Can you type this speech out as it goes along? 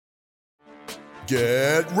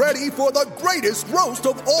Get ready for the greatest roast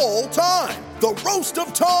of all time, the Roast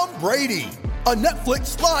of Tom Brady, a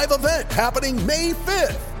Netflix live event happening May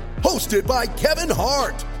 5th. Hosted by Kevin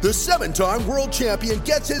Hart, the 7-time world champion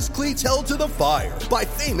gets his cleats held to the fire by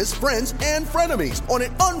famous friends and frenemies on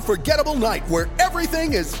an unforgettable night where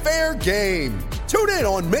everything is fair game. Tune in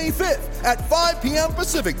on May 5th at 5 p.m.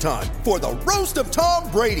 Pacific time for the Roast of Tom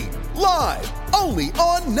Brady, live only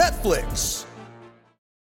on Netflix.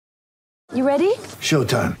 You ready?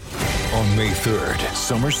 Showtime. On May 3rd,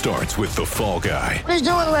 summer starts with The Fall Guy. Let's do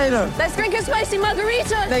it later. Let's drink a spicy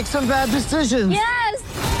margarita. Make some bad decisions. Yes!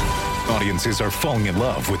 Audiences are falling in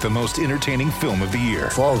love with the most entertaining film of the year.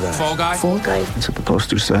 Fall Guy. Fall Guy? Fall guy. That's what the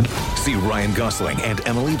poster said. See Ryan Gosling and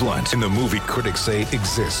Emily Blunt in the movie critics say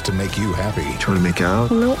exists to make you happy. Trying to make it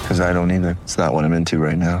out? Nope. Because I don't either. It's not what I'm into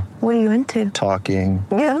right now. What are you into? Talking.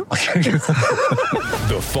 Yeah.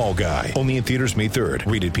 The Fall Guy. Only in theaters May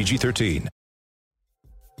 3rd. Rated PG-13.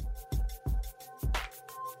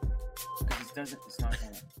 It's not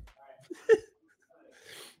gonna.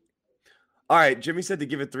 All right, Jimmy said to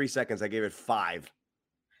give it 3 seconds. I gave it 5.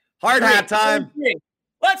 Hard hat time.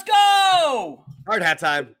 Let's go! Hard hat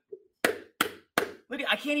time. Look,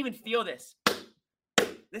 I can't even feel this.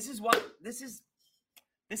 This is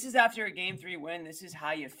after a game 3 win. This is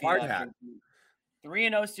how you feel. Hard hat.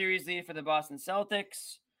 3-0 series lead for the Boston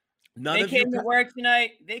Celtics. None They of came you to work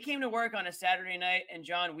tonight. They came to work on a Saturday night, and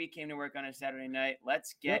John, we came to work on a Saturday night.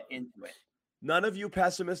 Let's get into it. None of you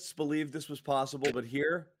pessimists believed this was possible, but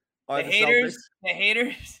here are The the haters,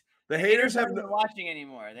 Celtics. the haters have no watching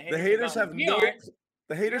anymore. The haters have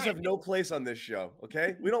aren't. no place on this show.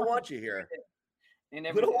 Okay, we don't want you here. They We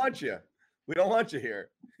never don't did. want you. We don't want you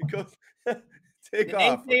here. Go take The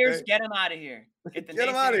off. naysayers, Okay? get them out of here. Get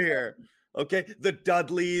them out of naysayers here. Okay, the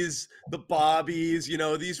Dudleys, the Bobbies,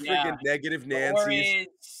 these freaking negative The Nancy's.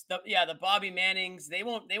 Warrens, the Bobby Mannings. They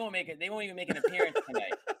won't make it. They won't even make an appearance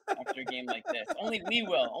tonight after a game like this. Only we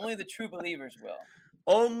will. Only the true believers will.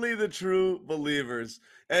 Only the true believers.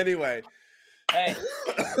 Anyway, Hey,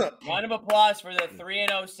 round of applause for the 3-0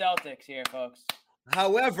 Celtics here, folks.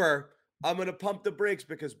 however, I'm going to pump the brakes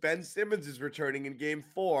because Ben Simmons is returning in game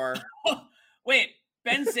 4. Wait,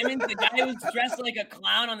 Ben Simmons, the guy who was dressed like a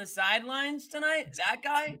clown on the sidelines tonight? That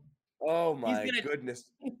guy? Oh, my gonna- goodness.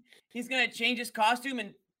 He's going to change his costume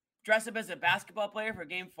and dress up as a basketball player for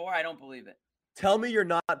game 4? I don't believe it. Tell me you're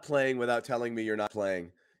not playing without telling me you're not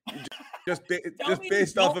playing. Just Tell me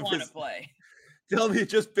based you off don't of wanna his play. Tell me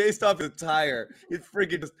just based off his attire. He's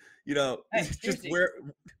freaking just, Hey, he's just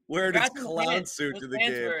seriously. wearing his Congrats on the clown fans. suit Those to the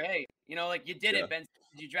fans game. were, hey, like you did Yeah. it, Ben.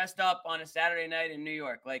 You dressed up on a Saturday night in New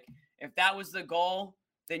York. Like if that was the goal,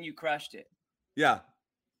 then you crushed it. Yeah.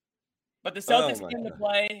 But the Oh Celtics my came to God.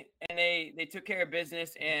 play and they took care of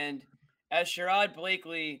business. And as Sherrod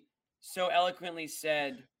Blakely so eloquently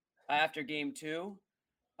said after game 2,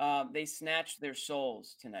 they snatched their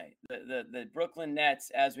souls tonight. The Brooklyn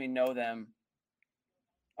Nets, as we know them,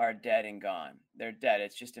 are dead and gone. They're dead.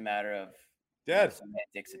 It's just a matter of Dead.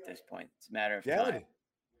 semantics at this point. It's a matter of Dead. time.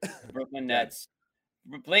 The Brooklyn Dead. Nets.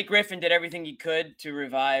 Blake Griffin did everything he could to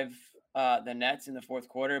revive the Nets in the fourth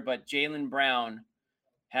quarter, but Jaylen Brown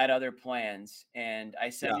had other plans. And I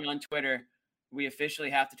said on Twitter, we officially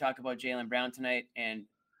have to talk about Jaylen Brown tonight, and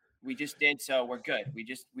we just did. So we're good. We're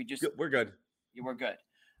good. We're good. We're good.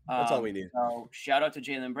 That's all we need. So shout out to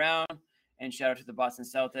Jaylen Brown and shout out to the Boston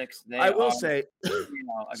Celtics. I will are, say,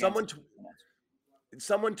 against someone the Nets.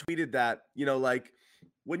 someone tweeted that, like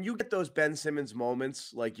when you get those Ben Simmons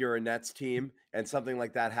moments, like you're a Nets team and something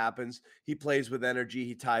like that happens, he plays with energy.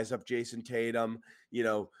 He ties up Jason Tatum,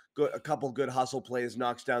 a couple good hustle plays,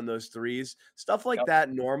 knocks down those threes, stuff like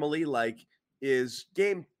that normally is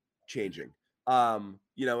game changing, and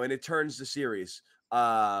it turns the series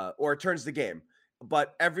or it turns the game.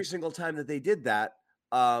 But every single time that they did that,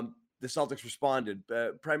 the Celtics responded,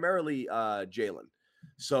 primarily Jaylen.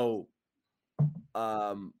 So,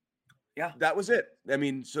 that was it. I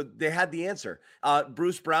mean, so they had the answer.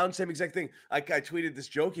 Bruce Brown, same exact thing. I tweeted this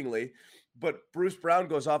jokingly, but Bruce Brown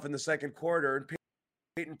goes off in the second quarter and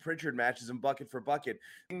Peyton Pritchard matches him bucket for bucket.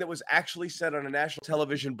 The thing that was actually said on a national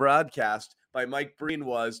television broadcast by Mike Breen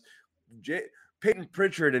was Peyton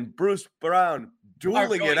Pritchard and Bruce Brown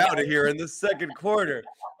dueling it out of here in the second quarter.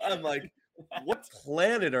 I'm like, what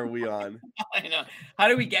planet are we on? I know. How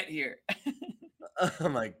do we get here? Oh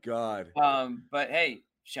my God. But hey,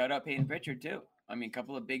 shout out Peyton Pritchard too. I mean, a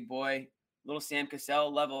couple of big boy, little Sam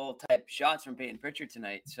Cassell level type shots from Peyton Pritchard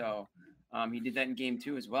tonight. So he did that in game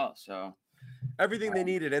 2 as well. So everything they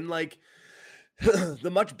needed. And the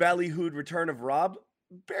much ballyhooed return of Rob,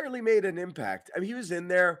 barely made an impact. I mean, he was in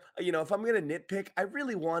there. If I'm going to nitpick, I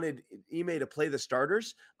really wanted Ime to play the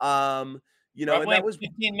starters. And that was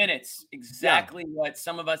 15 minutes, exactly what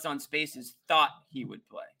some of us on Spaces thought he would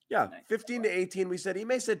play. Yeah, 15 to 18. We said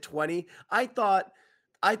Ime said 20. I thought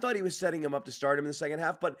he was setting him up to start him in the second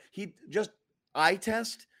half, but he just eye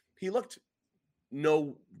test. He looked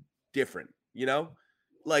no different,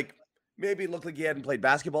 like maybe it looked like he hadn't played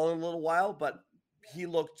basketball in a little while, but he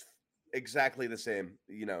looked exactly the same,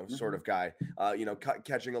 sort of guy,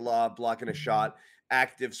 catching a lob, blocking a shot,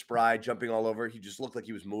 active, spry, jumping all over. He just looked like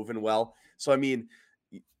he was moving well. So, I mean,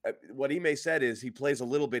 what Ime said is he plays a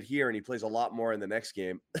little bit here and he plays a lot more in the next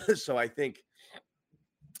game. So I think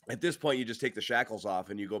at this point, you just take the shackles off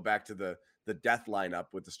and you go back to the death lineup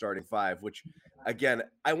with the starting five, which again,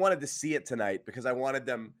 I wanted to see it tonight because I wanted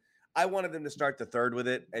them to start the third with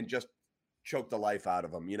it and just choke the life out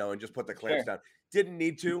of them, and just put the clamps down. Didn't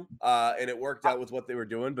need to, and it worked out with what they were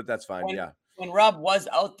doing, but that's fine. When Rob was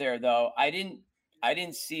out there, though, I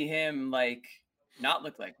didn't see him not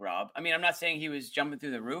look like Rob. I mean, I'm not saying he was jumping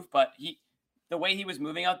through the roof, but the way he was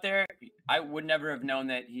moving out there, I would never have known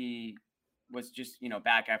that he was just,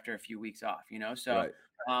 back after a few weeks off, So right.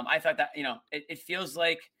 I thought that, it feels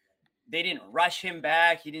like they didn't rush him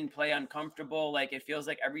back. He didn't play uncomfortable. Like, it feels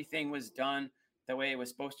like everything was done the way it was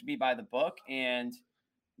supposed to be by the book. And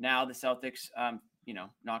now the Celtics,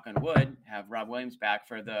 knock on wood, have Rob Williams back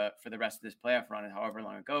for the rest of this playoff run and however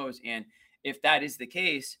long it goes. And if that is the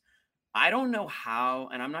case, I don't know how,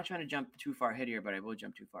 and I'm not trying to jump too far ahead here, but I will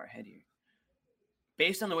jump too far ahead here.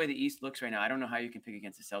 Based on the way the East looks right now, I don't know how you can pick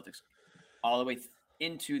against the Celtics all the way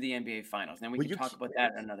into the NBA Finals. And then we can talk about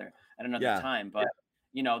that at another time. But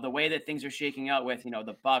the way that things are shaking out with,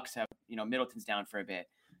 the Bucks have, Middleton's down for a bit.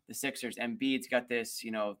 The Sixers, Embiid's got this,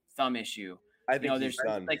 thumb issue. I think there's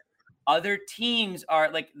other teams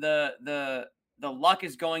are the luck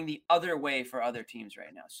is going the other way for other teams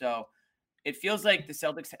right now. So it feels like the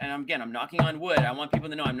Celtics, and again, I'm knocking on wood. I want people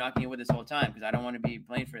to know I'm knocking on wood this whole time because I don't want to be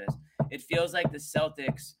blamed for this. It feels like the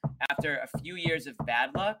Celtics, after a few years of bad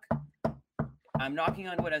luck, I'm knocking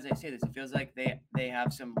on wood as I say this. It feels like they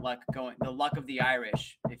have some luck going, the luck of the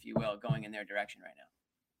Irish, if you will, going in their direction right now.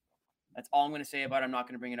 That's all I'm going to say about it. I'm not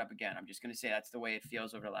going to bring it up again. I'm just going to say that's the way it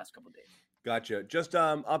feels over the last couple of days. Gotcha. Just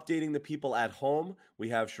updating the people at home. We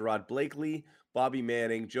have Sherrod Blakely, Bobby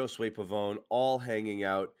Manning, Josue Pavone, all hanging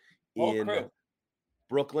out in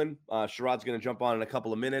Brooklyn. Sherrod's going to jump on in a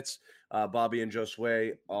couple of minutes. Bobby and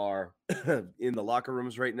Josue are in the locker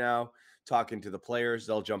rooms right now talking to the players.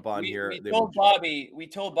 They'll jump on here. We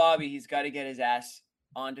told Bobby he's got to get his ass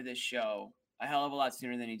onto this show a hell of a lot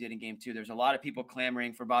sooner than he did in game 2. There's a lot of people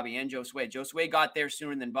clamoring for Bobby and Josue. Josue got there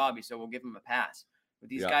sooner than Bobby, so we'll give him a pass. But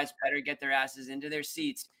these guys better get their asses into their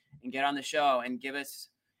seats and get on the show and give us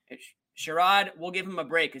 – Sherrod, we'll give him a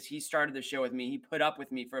break because he started the show with me. He put up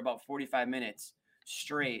with me for about 45 minutes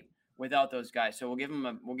straight without those guys. So we'll give him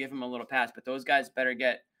a little pass. But those guys better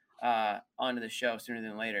get onto the show sooner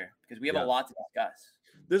than later because we have a lot to discuss.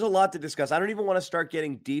 There's a lot to discuss. I don't even want to start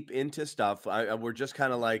getting deep into stuff. We're just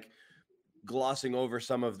kind of like glossing over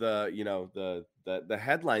some of the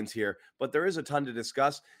headlines here, but there is a ton to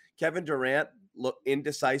discuss. Kevin Durant look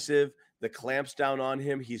indecisive. The clamps down on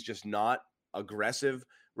him. He's just not aggressive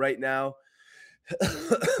right now.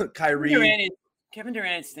 Kyrie. Kevin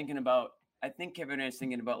Durant's thinking about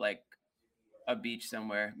like a beach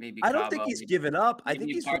somewhere. Maybe I don't think he's given up. I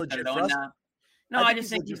think he's legit frustrated. No, I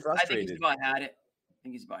think he's about had it. I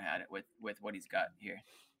think he's about had it with what he's got here.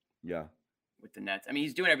 Yeah. With the Nets. I mean,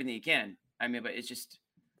 he's doing everything he can. I mean, but it's just,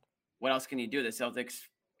 what else can he do? The Celtics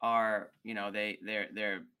are,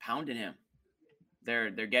 they're pounding him. They're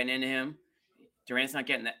getting into him. Durant's not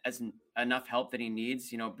getting enough help that he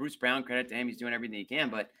needs. Bruce Brown, credit to him, he's doing everything he can,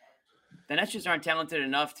 but the Nets just aren't talented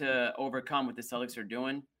enough to overcome what the Celtics are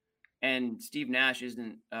doing. And Steve Nash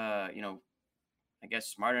isn't, I guess,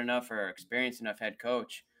 smart enough or experienced enough head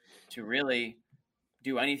coach to really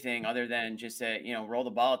do anything other than just say, roll the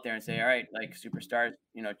ball out there and say, all right, like superstars,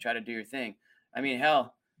 try to do your thing. I mean,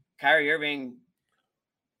 hell, Kyrie Irving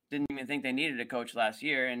didn't even think they needed a coach last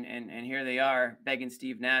year. And here they are begging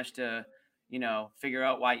Steve Nash to, figure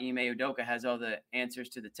out why Ime Udoka has all the answers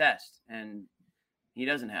to the test. And he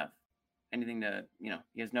doesn't have anything to,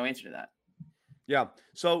 he has no answer to that. Yeah.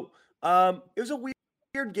 So it was a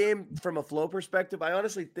weird game from a flow perspective. I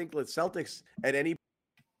honestly think the Celtics at any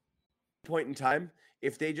point in time,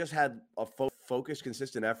 if they just had a focused,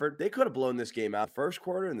 consistent effort, they could have blown this game out first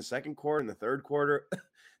quarter, in the second quarter, in the third quarter,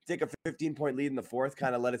 take a 15-point lead in the fourth,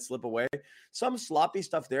 kind of let it slip away. Some sloppy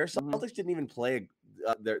stuff there. Celtics didn't even play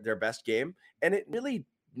their best game, and it really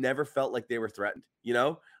never felt like they were threatened.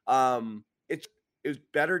 it was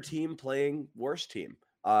better team playing worse team.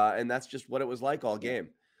 And that's just what it was like all game.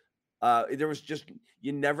 There was just,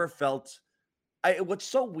 you never felt, what's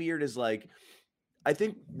so weird is like, I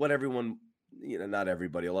think what everyone, not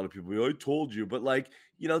everybody, a lot of people, I told you, but like,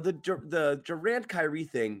 the Durant Kyrie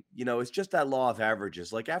thing, it's just that law of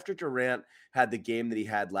averages. Like after Durant had the game that he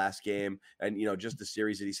had last game and, just the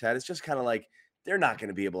series that he's had, it's just kind of like, they're not going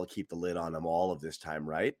to be able to keep the lid on him all of this time.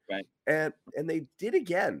 Right. Right. And they did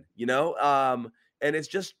again, and it's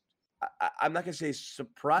just, I'm not going to say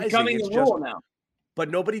surprising. Becoming it's the just, rule now. but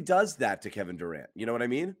nobody does that to Kevin Durant. You know what I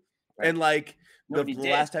mean? Right. And like the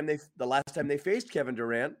last time they faced Kevin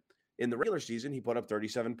Durant in the regular season, he put up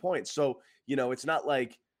 37 points. So, it's not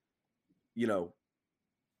like, of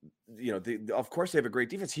course they have a great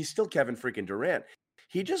defense. He's still Kevin freaking Durant.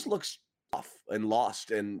 He just looks off and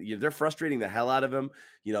lost, and they're frustrating the hell out of him.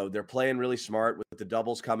 They're playing really smart with the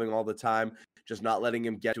doubles coming all the time, just not letting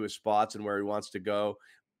him get to his spots and where he wants to go.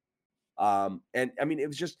 And I mean, it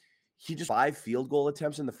was just, he just 5 field goal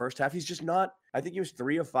attempts in the first half. He's just not, I think he was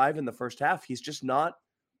 3 of 5 in the first half. He's just not,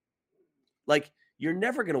 like, you're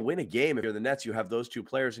never going to win a game if you're the Nets. You have those two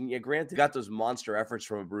players. And granted, you got those monster efforts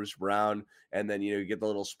from a Bruce Brown. And then, you get the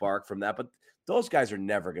little spark from that. But those guys are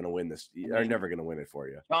never going to win this. Are never going to win it for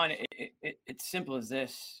you. John, it's simple as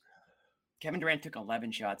this. Kevin Durant took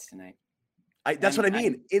 11 shots tonight. That's what I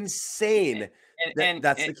mean. Insane. And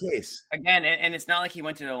that's the case. Again, and it's not like he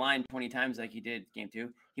went to the line 20 times like he did game 2.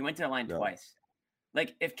 He went to the line twice.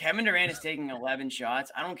 Like, if Kevin Durant is taking 11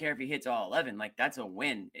 shots, I don't care if he hits all 11. Like, that's a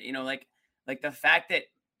win. Like the fact that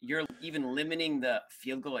you're even limiting the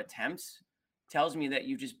field goal attempts tells me that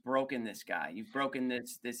you've just broken this guy. You've broken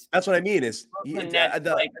this. That's what I mean. Is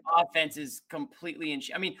the offense is completely in.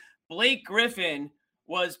 I mean, Blake Griffin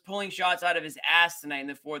was pulling shots out of his ass tonight in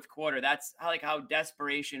the fourth quarter. That's how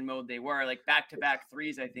desperation mode they were, like back-to-back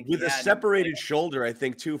threes. I think with a separated shoulder, I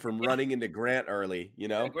think too, from running into Grant early.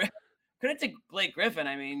 Couldn't take Blake Griffin.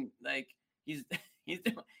 I mean, like he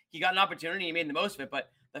got an opportunity, he made the most of it. But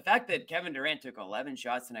the fact that Kevin Durant took 11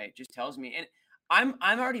 shots tonight just tells me, and I'm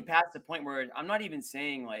already past the point where I'm not even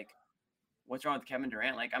saying like what's wrong with Kevin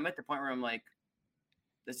Durant. Like I'm at the point where I'm like,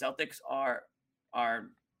 the Celtics are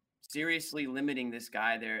seriously limiting this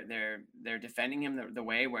guy. They're defending him the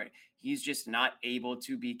way where he's just not able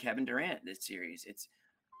to be Kevin Durant this series.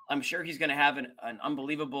 I'm sure he's going to have an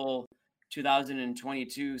unbelievable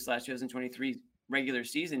 2022/2023 regular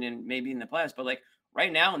season and maybe in the playoffs. But like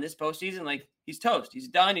right now in this postseason, like he's toast. He's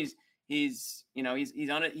done. He's on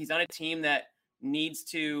a team that needs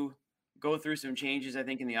to go through some changes, I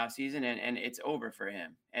think, in the offseason, and it's over for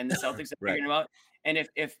him. And the Celtics are figuring him out. And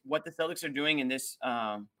if what the Celtics are doing in this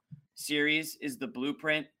series is the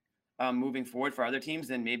blueprint moving forward for other teams,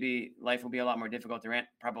 then maybe life will be a lot more difficult. Durant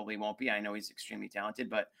probably won't be. I know he's extremely talented,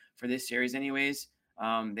 but for this series anyways,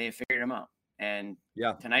 they have figured him out. And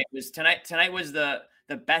tonight was the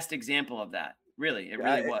best example of that. Really, it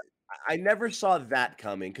really was. I never saw that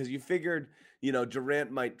coming because you figured,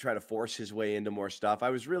 Durant might try to force his way into more stuff. I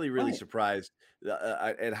was really, really surprised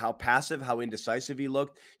at how passive, how indecisive he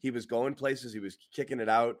looked. He was going places. He was kicking it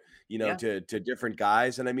out, to different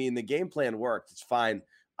guys. And I mean, the game plan worked. It's fine.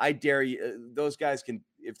 I dare you.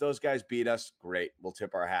 If those guys beat us, great. We'll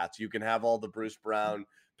tip our hats. You can have all the Bruce Brown,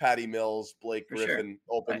 Patty Mills, Blake Griffin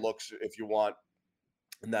open looks if you want.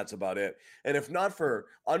 And that's about it. And if not for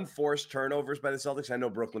unforced turnovers by the Celtics, I know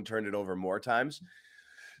Brooklyn turned it over more times,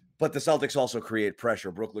 but the Celtics also create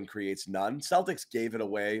pressure. Brooklyn creates none. Celtics gave it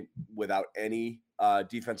away without any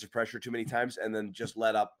defensive pressure too many times and then just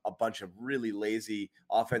let up a bunch of really lazy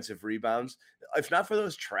offensive rebounds. If not for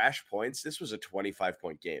those trash points, this was a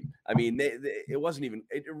 25-point game. I mean, it wasn't even –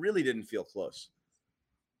 it really didn't feel close.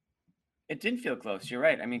 It didn't feel close. You're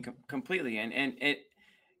right. I mean, completely. And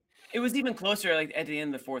it was even closer, like at the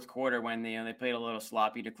end of the fourth quarter when they played a little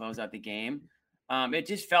sloppy to close out the game. It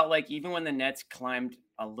just felt like even when the Nets climbed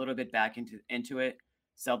a little bit back into it,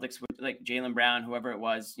 Celtics would, like Jaylen Brown, whoever it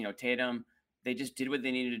was, Tatum, they just did what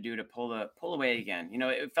they needed to do to pull away again.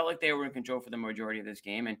 It felt like they were in control for the majority of this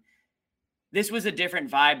game, and this was a different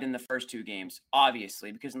vibe than the first 2 games,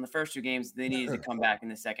 obviously, because in the first 2 games they needed to come back in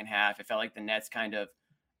the second half. It felt like the Nets kind of,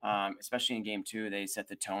 especially in game 2, they set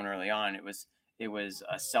the tone early on. It was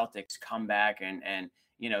a Celtics comeback and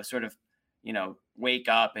sort of, wake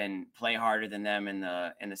up and play harder than them in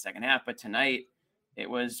the second half. But tonight it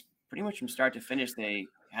was pretty much from start to finish. They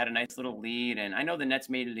had a nice little lead, and I know the Nets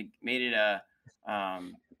made it a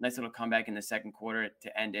nice little comeback in the second quarter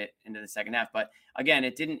to end it into the second half. But again,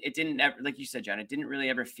 it didn't ever, like you said, John, it didn't really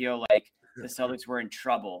ever feel like the Celtics were in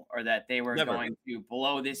trouble or that they were going to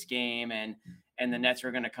blow this game and the Nets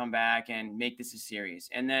were going to come back and make this a series.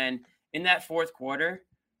 And then in that fourth quarter,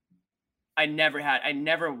 I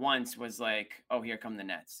never once was like, oh, here come the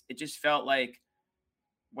Nets. It just felt like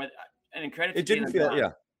credit to Jaylen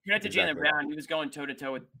Brown. Credit to Jaylen Brown. He was going toe to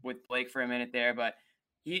toe with Blake for a minute there, but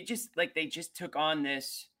he just they just took on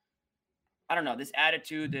this, I don't know, this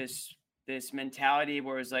attitude, this mentality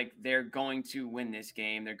where it's like they're going to win this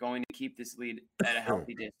game. They're going to keep this lead at a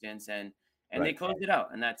healthy distance, and they closed it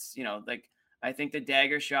out. And that's, I think the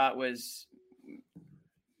dagger shot was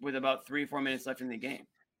with about 3-4 minutes left in the game.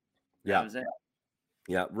 That was it.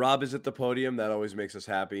 Yeah, Rob is at the podium. That always makes us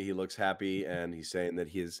happy. He looks happy, and he's saying that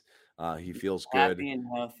he feels good. Happy and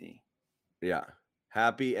healthy. Yeah,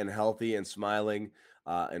 happy and healthy and smiling,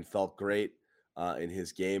 and felt great in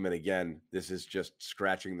his game. And again, this is just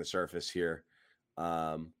scratching the surface here,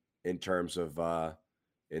 in terms of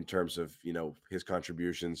his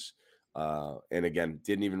contributions. And again,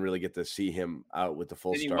 didn't even really get to see him out with the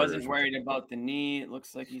full starters. He wasn't worried about the knee. It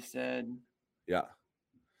looks like he said. Yeah.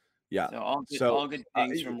 Yeah. So all good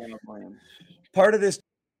things from Leonard Williams. Part of this.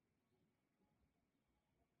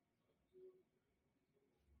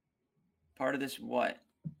 What?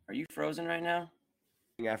 Are you frozen right now?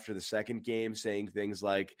 After the second game, saying things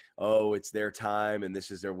like, "Oh, it's their time and this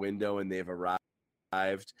is their window and they've arrived."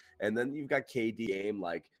 And then you've got KD game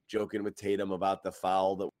like joking with Tatum about the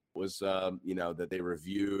foul that was, that they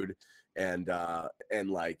reviewed, and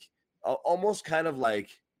like almost kind of like.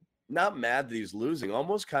 Not mad that he's losing,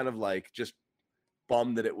 almost kind of like just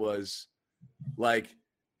bummed that it was like,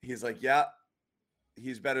 he's like, yeah,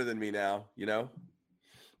 he's better than me now,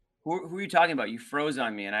 Who are you talking about? You froze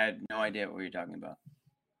on me and I had no idea what you were talking about.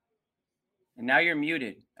 And now you're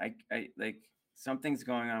muted. I like something's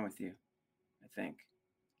going on with you, I think.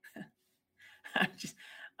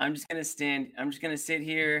 I'm just gonna sit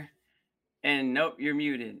here and nope, you're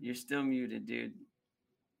muted. You're still muted, dude.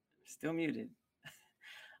 Still muted.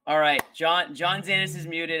 All right, John Zanis is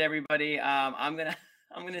muted, everybody. I'm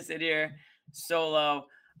gonna sit here solo.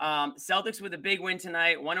 Celtics with a big win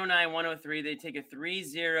tonight, 109-103. They take a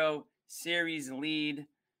 3-0 series lead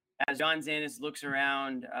as John Zanis looks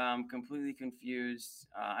around, completely confused.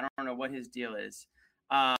 I don't know what his deal is.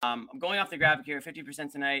 I'm going off the graphic here,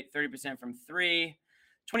 50% tonight, 30% from 3,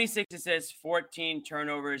 26 assists, 14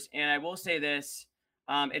 turnovers. And I will say this.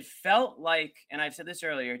 It felt like, and I've said this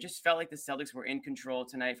earlier, it just felt like the Celtics were in control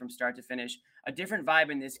tonight from start to finish. A different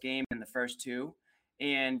vibe in this game than the first two.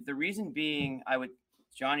 And the reason being,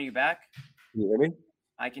 John, are you back? Can you hear me?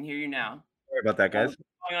 I can hear you now. Sorry about that, guys.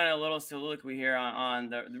 Going on a little soliloquy here on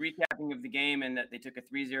the recapping of the game and that they took a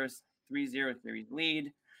 3-0 series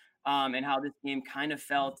lead, and how this game kind of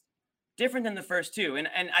felt different than the first two. And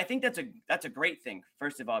I think that's a great thing,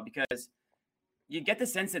 first of all, because you get the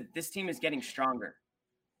sense that this team is getting stronger.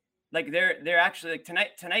 Like they're actually like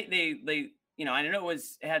tonight they I know it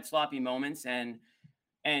had sloppy moments and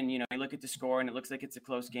you look at the score and it looks like it's a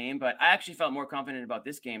close game, but I actually felt more confident about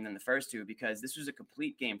this game than the first two because this was a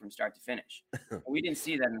complete game from start to finish. We didn't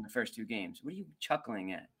see that in the first two games. What are you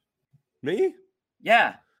chuckling at? Me?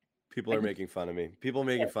 Yeah. People are making fun of me. People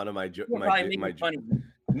making fun of my fun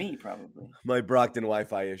of me probably. My Brockton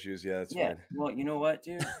Wi-Fi issues. Yeah, that's fine. Well, you know what,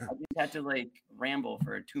 dude? I just had to ramble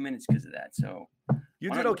for 2 minutes because of that. So you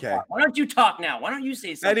did okay. Why don't you talk now? Why don't you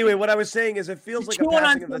say something? Anyway, what I was saying is it feels like a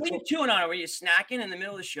passing of the torch. What are you chewing on? Were you snacking in the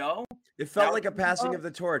middle of the show? It felt like a passing of the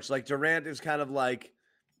torch. Like Durant is kind of like,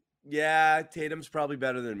 yeah, Tatum's probably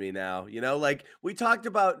better than me now. Like we talked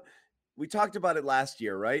about it last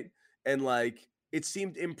year, right? And like it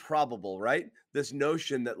seemed improbable, right? This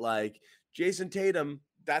notion that like Jason Tatum,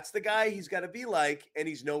 that's the guy he's got to be like, and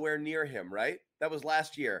he's nowhere near him, right? That was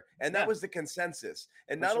last year. And that was the consensus.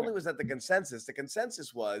 And not only was that the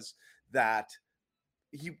consensus was that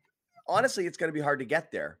honestly, it's going to be hard to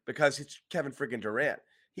get there because it's Kevin freaking Durant.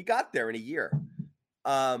 He got there in a year.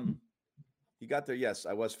 He got there. Yes,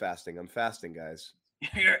 I was fasting. I'm fasting, guys.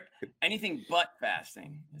 You're anything but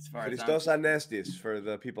fasting, as far as Christos Anestis for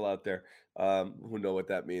the people out there who know what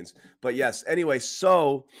that means. But yes, anyway,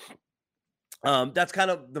 so that's kind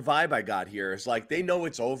of the vibe I got here. It's like they know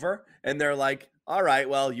it's over, and they're like, "All right,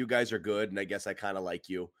 well, you guys are good, and I guess I kind of like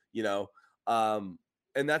you, And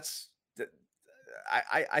that's,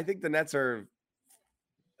 I think the Nets they're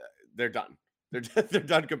done. They're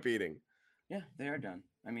done competing. Yeah, they are done.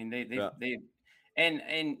 I mean, they.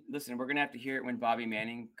 And listen, we're going to have to hear it when Bobby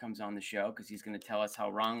Manning comes on the show because he's going to tell us how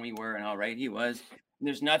wrong we were and how right he was. And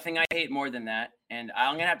there's nothing I hate more than that. And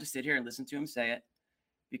I'm going to have to sit here and listen to him say it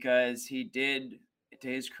because he did, to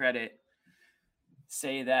his credit,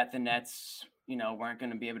 say that the Nets, weren't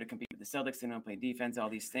going to be able to compete with the Celtics. They don't play defense, all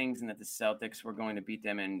these things, and that the Celtics were going to beat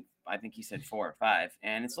them in, I think he said 4 or 5.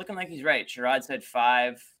 And it's looking like he's right. Sherrod said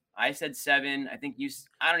 5. I said 7. I think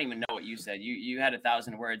I don't even know what you said. You had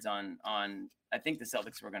 1,000 words on. I think the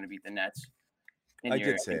Celtics were going to beat the Nets.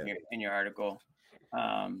 In your article.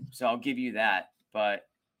 So I'll give you that. But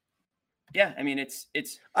yeah, I mean, it's.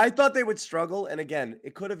 I thought they would struggle, and again,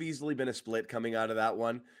 it could have easily been a split coming out of that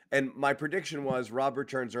one. And my prediction was Rob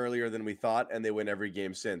returns earlier than we thought, and they win every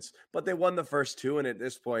game since. But they won the first 2, and at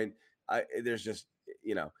this point, there's just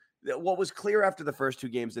what was clear after the first 2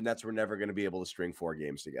 games, the Nets were never going to be able to string 4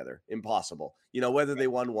 games together. Impossible. Whether they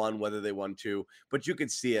won 1, whether they won 2, but you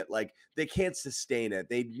could see it. Like they can't sustain it.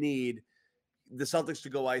 They need the Celtics to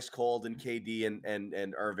go ice cold and KD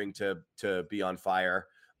and Irving to be on fire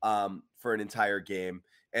for an entire game,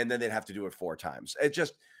 and then they'd have to do it 4 times. It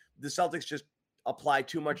just the Celtics just apply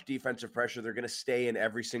too much defensive pressure. They're going to stay in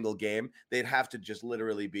every single game. They'd have to just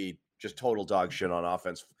literally be just total dog shit on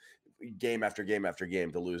offense game after game after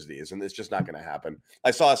game to lose these, and it's just not going to happen. I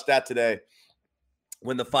saw a stat today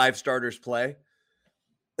when the 5 starters play,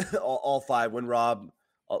 all 5 when Rob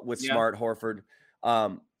with Smart, Horford.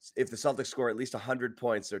 If the Celtics score at least 100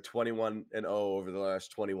 points, they're 21-0 over the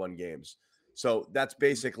last 21 games. So that's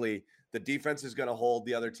basically the defense is going to hold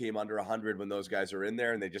the other team under 100 when those guys are in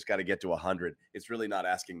there, and they just got to get to 100. It's really not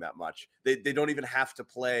asking that much. They don't even have to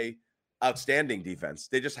play outstanding defense.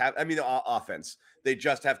 They just have, offense. They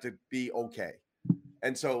just have to be okay.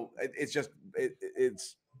 And so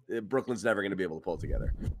it's Brooklyn's never going to be able to pull it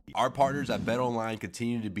together. Our partners at BetOnline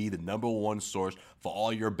continue to be the #1 source for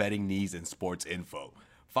all your betting needs and sports info.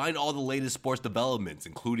 Find all the latest sports developments,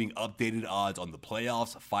 including updated odds on the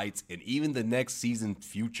playoffs, fights, and even the next season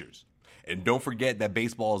futures. And don't forget that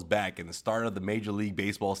baseball is back and the start of the Major League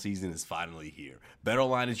Baseball season is finally here.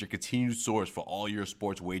 BetOnline is your continued source for all your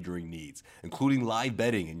sports wagering needs, including live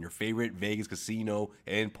betting and your favorite Vegas casino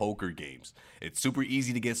and poker games. It's super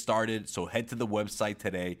easy to get started, so head to the website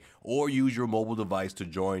today or use your mobile device to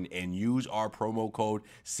join and use our promo code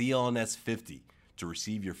CLNS50 to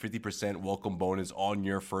receive your 50% welcome bonus on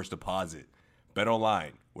your first deposit.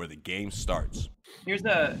 BetOnline, where the game starts. Here's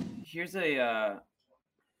a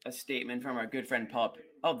statement from our good friend Paul.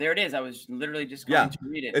 Oh, there it is. I was literally just going to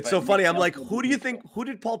read it. It's so funny. I'm like, who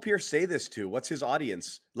did Paul Pierce say this to? What's his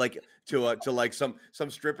audience? Like to like some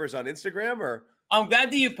strippers on Instagram, or? I'm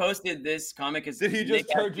glad that you posted this comic. Did he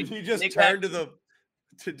just turn to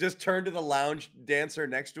the lounge dancer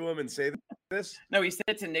next to him and say this? No, he said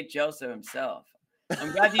it to Nick Gelso himself.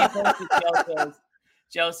 I'm glad that you posted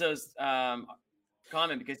Gelso's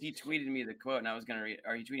comment, because he tweeted me the quote and I was going to read,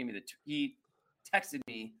 or he tweeted me he texted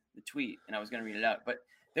me the tweet and I was going to read it out. But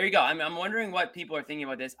there you go. I'm wondering what people are thinking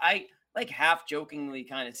about this. I like half jokingly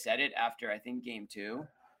kind of said it after I think game 2.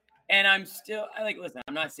 And listen,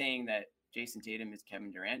 I'm not saying that Jason Tatum is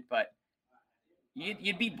Kevin Durant, but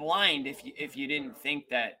you'd be blind if you didn't think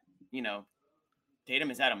that, Tatum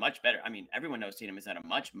has had a much better, everyone knows Tatum has had a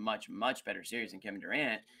much, much, much better series than Kevin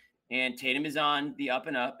Durant. And Tatum is on the up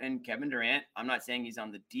and up, and Kevin Durant, I'm not saying he's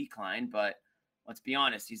on the decline, but let's be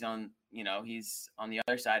honest, he's on the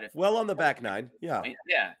other side of on the back 9. Yeah.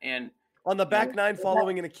 Yeah. And on the back 9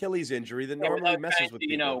 following an Achilles injury that normally messes with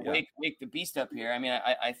people. Wake the beast up here.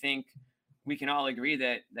 I think we can all agree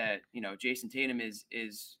that Jason Tatum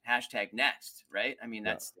is #next, right?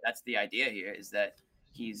 That's the idea here, is that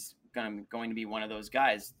he's going to be one of those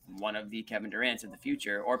guys, one of the Kevin Durants of the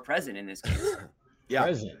future, or present in this case. Yeah.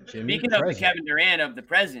 Present, Jimmy, Speaking of the Kevin Durant of the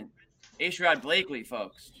present, A-Sherrod Blakely,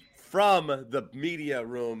 folks. From the media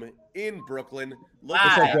room in Brooklyn.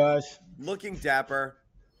 What's up, guys? Looking dapper.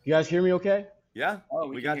 You guys hear me okay? Yeah. Oh,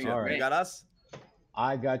 we got you. Right. You got us?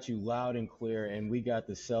 I got you loud and clear, and we got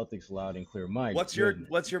the Celtics loud and clear. What's your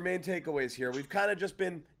main takeaways here? We've kind of just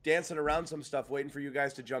been dancing around some stuff, waiting for you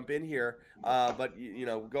guys to jump in here. But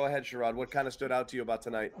go ahead, Sherrod. What kind of stood out to you about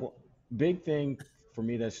tonight? Well, big thing for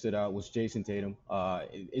me that stood out was Jason Tatum.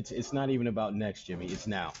 It's not even about next, Jimmy. It's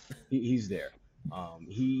now. He's there.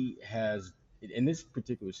 He has, in this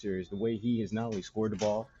particular series, the way he has not only scored the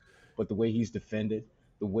ball, but the way he's defended,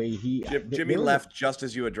 the way he Jimmy left just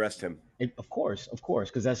as you addressed him. Of course,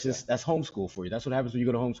 because that's homeschool for you. That's what happens when you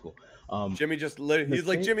go to homeschool. Jimmy he's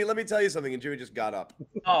like, Jimmy, let me tell you something, and Jimmy just got up.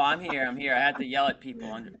 Oh, I'm here. I had to yell at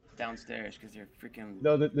people downstairs because they're freaking.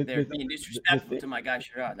 No, they're being disrespectful to my guy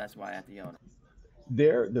Sherrod. That's why I had to yell at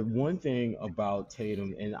them. The one thing about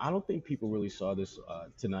Tatum, and I don't think people really saw this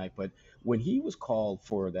tonight, but when he was called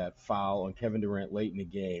for that foul on Kevin Durant late in the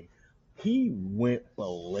game, he went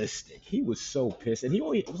ballistic. He was so pissed, and it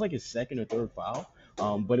was like his second or third foul.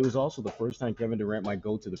 But it was also the first time Kevin Durant might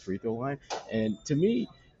go to the free throw line. And to me,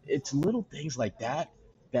 it's little things like that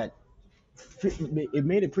it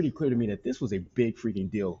made it pretty clear to me that this was a big freaking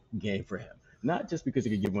deal game for him. not just because it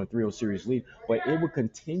could give them a 3-0 series lead, but it would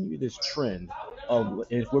continue this trend of,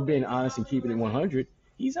 if we're being honest and keeping it 100,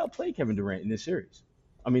 he's outplayed Kevin Durant in this series.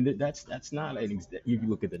 I mean, that's not an you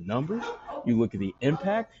look at the numbers, you look at the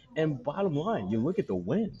impact, and bottom line, you look at the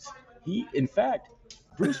wins. In fact,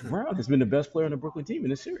 Bruce Brown has been the best player on the Brooklyn team in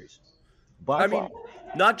this series. I mean,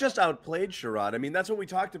 not just outplayed Sherrod. I mean, that's what we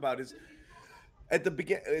talked about is at the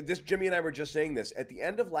beginning. Jimmy and I were just saying this at the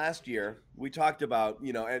end of last year. We talked about,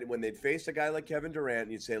 and when they'd face a guy like Kevin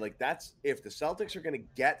Durant, you'd say like, that's if the Celtics are going to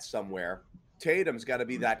get somewhere, Tatum's got to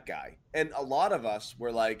be that guy. And a lot of us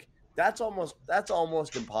were like, that's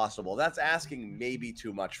almost impossible. That's asking maybe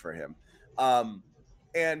too much for him.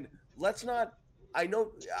 And let's not. I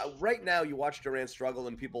know right now you watch Durant struggle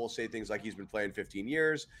and people will say things like he's been playing 15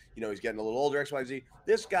 years. He's getting a little older, X, Y, Z.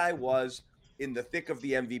 This guy was in the thick of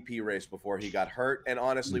the MVP race before he got hurt and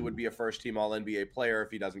honestly would be a first-team All-NBA player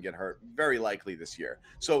if he doesn't get hurt. Very likely this year.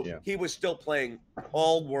 So he was still playing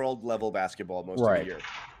all-world level basketball most of the year.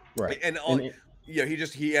 Right. And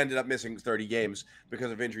he ended up missing 30 games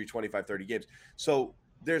because of injury, 25-30 games. So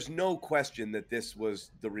there's no question that this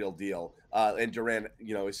was the real deal. And Durant,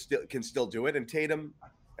 can still do it. And Tatum,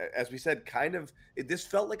 as we said, this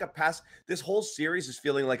felt like a pass. This whole series is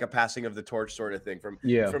feeling like a passing of the torch sort of thing from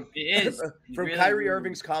Kyrie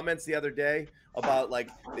Irving's comments the other day about like,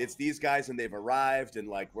 it's these guys and they've arrived and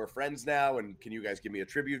like, we're friends now. And can you guys give me a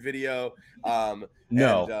tribute video?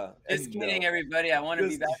 No. Just kidding, everybody. I want to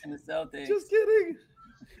be back in the Celtics. Just kidding.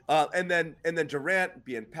 And then Durant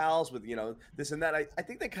being pals with, this and that. I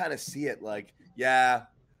think they kind of see it like,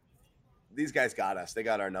 these guys got us. They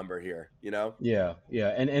got our number here, Yeah.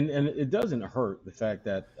 And it doesn't hurt the fact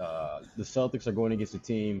that the Celtics are going against a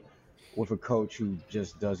team with a coach who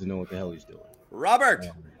just doesn't know what the hell he's doing. Robert.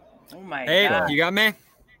 Oh, my God. Hey, you got me?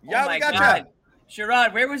 Yeah, we got you.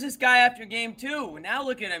 Sherrod, where was this guy after game 2? Now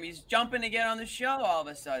look at him. He's jumping to get on the show all of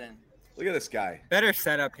a sudden. Look at this guy. Better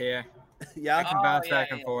setup here. Yeah. I can bounce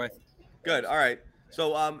back and forth. Good. All right.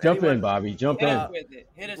 So jump in, Bobby. Jump in.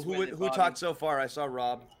 Hit us who talked so far? I saw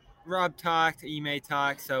Rob. Rob talked. Ime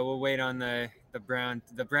talked. So we'll wait on the Brown.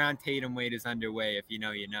 The Brown Tatum wait is underway. If you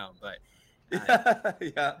know, you know. But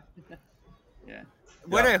yeah.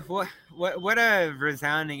 What a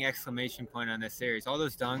resounding exclamation point on this series. All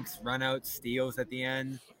those dunks, runouts, steals at the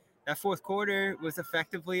end. That fourth quarter was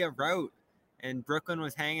effectively a rout. And Brooklyn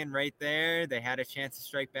was hanging right there. They had a chance to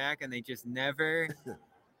strike back, and they just never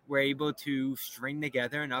were able to string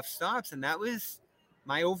together enough stops. And that was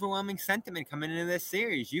my overwhelming sentiment coming into this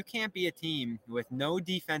series. You can't be a team with no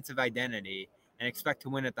defensive identity and expect to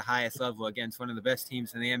win at the highest level against one of the best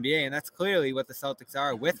teams in the NBA. And that's clearly what the Celtics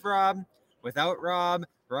are with Rob, without Rob.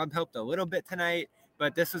 Rob helped a little bit tonight,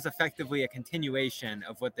 but this was effectively a continuation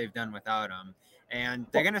of what they've done without him. And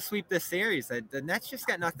they're going to sweep this series. The Nets just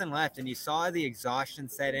got nothing left, and you saw the exhaustion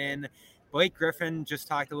set in. Blake Griffin just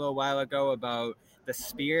talked a little while ago about the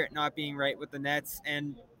spirit not being right with the Nets,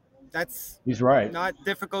 and he's right. Not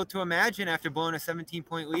difficult to imagine after blowing a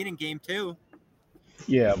 17-point lead in Game 2.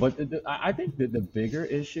 Yeah, but I think that the bigger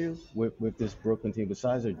issue with this Brooklyn team,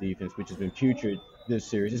 besides their defense, which has been putrid this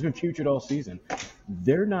series, it's been putrid all season,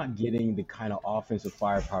 they're not getting the kind of offensive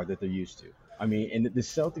firepower that they're used to. I mean, and the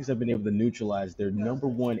Celtics have been able to neutralize their number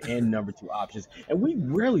 1 and number 2 options. And we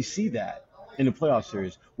rarely see that in the playoff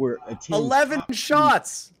series where a team 11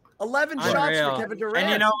 shots. 11 shots for Kevin Durant.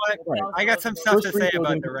 And you know what? Right. I got some stuff to say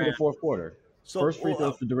about Durant. The fourth quarter. First free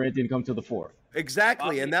throw for Durant didn't come till the fourth.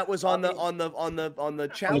 Exactly, and that was on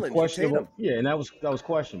the challenge. Tatum. Yeah, and that was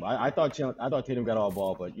questionable. I thought Tatum got all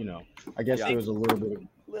ball, but I guess there was a little bit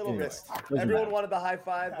of wrist. Everyone wanted the high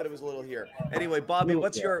five, but it was a little here. Anyway, Bobby,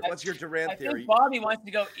 what's your Durant theory? I think Bobby wants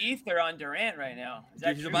to go ether on Durant right now. Is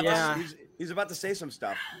that true? He's about to say some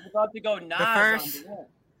stuff. He's about to go Nas on Durant.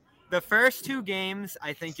 The first 2 games,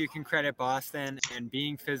 I think you can credit Boston and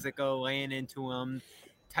being physical, laying into him,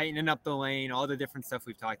 tightening up the lane, all the different stuff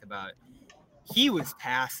we've talked about. He was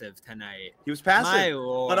passive tonight. He was passive, my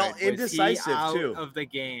Lord, but indecisive out too. Of the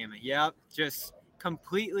game. Yep, just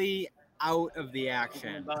completely out of the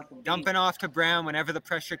action. Dumping off to Brown whenever the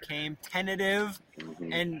pressure came, tentative,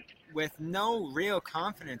 and with no real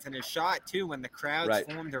confidence in his shot too when the crowds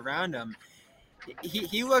formed around him.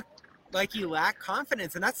 He looked like he lacked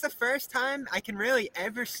confidence, and that's the first time I can really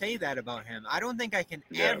ever say that about him. I don't think I can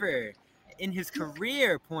ever in his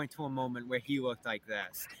career point to a moment where he looked like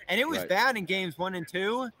this. And it was bad in games 1 and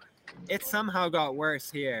 2. It somehow got worse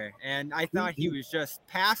here. And I thought he was just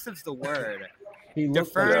passive's the word.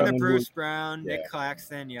 Deferring to Bruce Brown, Nick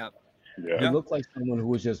Claxton. He looked like someone who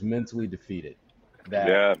was just mentally defeated.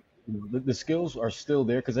 The skills are still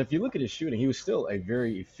there, because if you look at his shooting, he was still a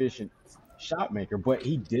very efficient shot maker, but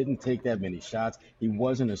he didn't take that many shots. He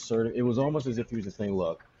wasn't assertive. It was almost as if he was just saying,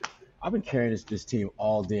 look, I've been carrying this team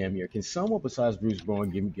all damn year. Can someone besides Bruce Bowen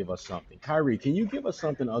give us something? Kyrie, can you give us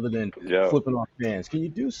something other than flipping off fans? Can you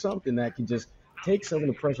do something that can just take some of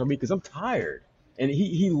the pressure on me? Because I'm tired. And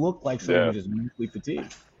he looked like someone who just mentally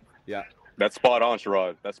fatigued. Yeah. That's spot on,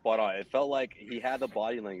 Sherrod. That's spot on. It felt like he had the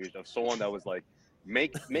body language of someone that was like,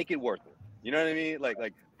 make it worth it. You know what I mean?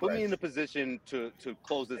 Like put me in the position to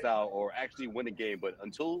close this out or actually win a game. But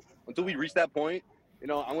until we reach that point, you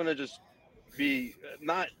know, I'm gonna just be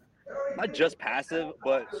not just passive,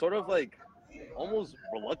 but sort of like almost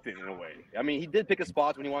reluctant in a way. I mean, he did pick his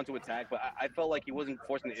spots when he wanted to attack, but I felt like he wasn't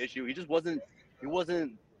forcing the issue. He just wasn't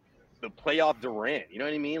the playoff Durant. You know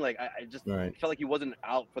what I mean? Like I just felt like he wasn't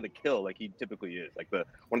out for the kill like he typically is. Like one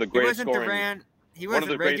of the greatest scoring. Durant. He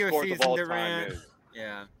wasn't regular season Durant.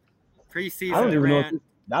 Yeah. Preseason Durant.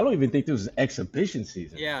 I don't even think this was an exhibition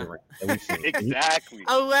season. Yeah. That we've seen. Exactly.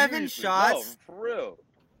 11 shots. No, for real.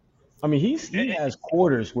 I mean, he has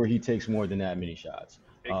quarters where he takes more than that many shots.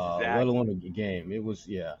 Exactly. Let alone a game. It was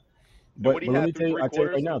But let me tell you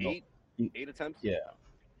right now, though. 8 attempts. Yeah.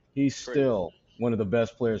 He's still one of the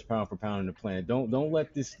best players pound for pound on the planet. Don't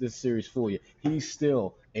let this series fool you. He's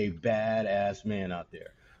still a badass man out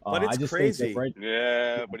there. But it's crazy.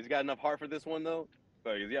 Yeah, but he's got enough heart for this one though.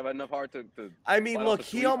 Like, does he have enough heart to I mean, look,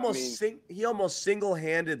 he almost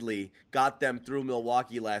single-handedly got them through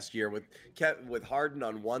Milwaukee last year with Harden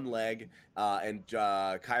on one leg, and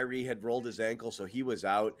Kyrie had rolled his ankle, so he was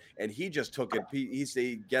out, and he just took it. He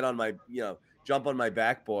said, "Get on my, jump on my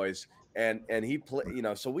back, boys," and he played.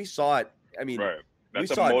 So we saw it. I mean, that's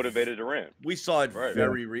a motivated Durant. We saw it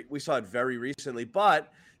we saw it very recently,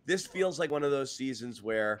 but this feels like one of those seasons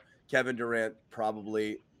where Kevin Durant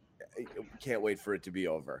probably can't wait for it to be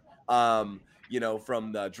over. From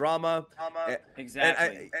the drama.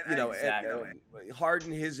 Exactly.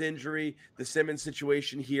 Harden, his injury, the Simmons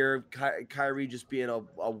situation here, Kyrie just being a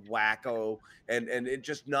wacko, and it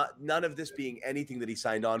just none of this being anything that he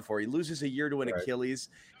signed on for. He loses a year to an Achilles.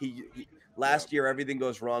 Last year, everything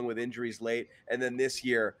goes wrong with injuries late, and then this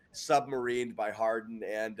year, submarined by Harden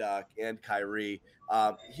and Kyrie.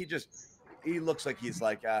 He looks like he's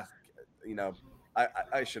like,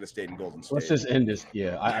 I should have stayed in Golden State. Let's just end this.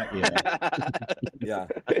 Yeah. Yeah.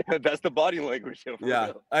 That's the body language.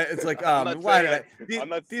 Yeah. It's like,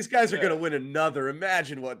 these guys are going to win another.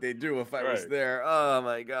 Imagine what they do if I was there. Oh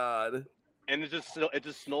my God. And it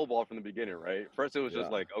just snowballed from the beginning, right? First, it was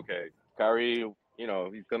just like, okay, Kyrie,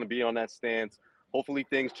 he's going to be on that stance. Hopefully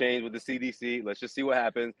things change with the CDC. Let's just see what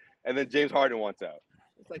happens. And then James Harden wants out.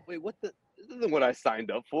 It's like, wait, this isn't what I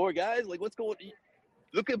signed up for, guys. Like, what's going on?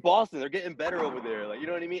 Look at Boston. They're getting better over there. Like, you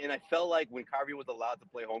know what I mean? And I felt like when Kyrie was allowed to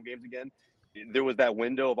play home games again, there was that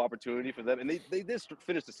window of opportunity for them. And they did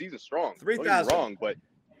finish the season strong. 3,000. Wrong, but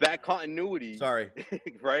that continuity. Sorry.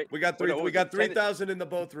 Right? We got 3,000 in the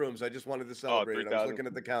both rooms. I just wanted to celebrate. I was looking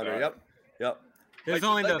at the counter. Yep. There's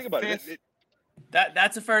only the fifth.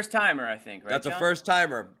 That's a first timer, I think, right? That's John? a first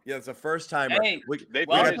timer. Yeah, it's a first timer. Hey,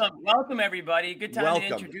 welcome everybody. Good time to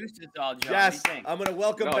introduce us all, John. Yes, I'm going to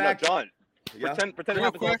welcome back John. Yeah. Pretend it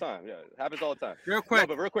happens all the time. Yeah, it happens all the time. Real quick. No,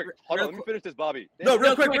 but real quick. Hold on. Let me finish this, Bobby. No,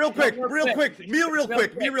 real quick. Me real quick.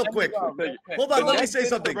 Hold on. Let me say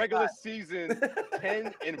something. Regular season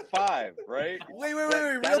 10-5, right? Wait.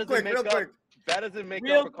 Real quick. That doesn't make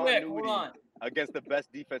up for continuity against the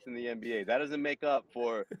best defense in the NBA. That doesn't make up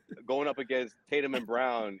for going up against Tatum and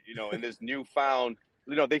Brown, in this newfound,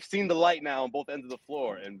 they've seen the light now on both ends of the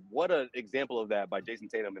floor. And what an example of that by Jason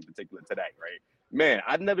Tatum in particular today, right? Man,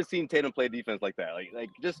 I've never seen Tatum play defense like that. Like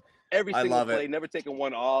just every single play, never taking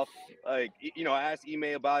one off. Like, I asked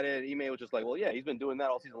Ime about it. Ime was just like, well, yeah, he's been doing that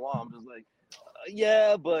all season long. I'm just like,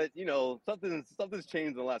 yeah, but, something's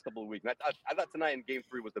changed in the last couple of weeks. And I thought tonight in Game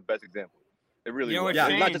 3 was the best example. It really was. Yeah,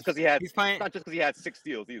 not just because he had 6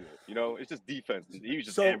 steals either. It's just defense. He was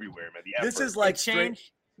just everywhere, man. This is like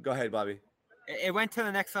change. Go ahead, Bobby. It went to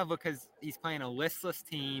the next level because he's playing a listless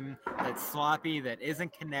team that's sloppy, that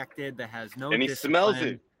isn't connected, that has no and he discipline. Smells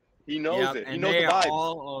it. He knows it. He knows the vibes.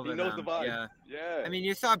 All over he knows the vibes. Yeah. I mean,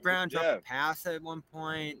 you saw Brown drop a pass at one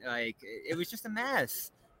point. Like, it was just a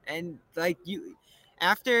mess. And,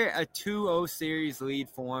 after a 2-0 series lead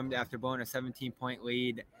formed after blowing a 17-point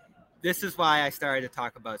lead, this is why I started to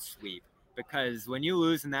talk about sweep. Because when you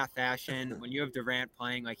lose in that fashion, when you have Durant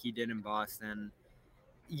playing like he did in Boston,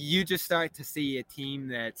 you just start to see a team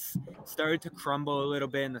that's started to crumble a little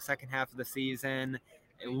bit in the second half of the season,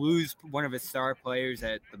 lose one of its star players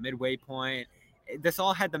at the midway point. This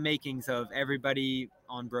all had the makings of everybody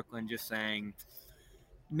on Brooklyn just saying,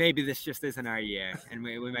 maybe this just isn't our year, and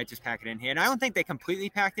we might just pack it in here. And I don't think they completely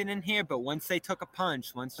packed it in here, but once they took a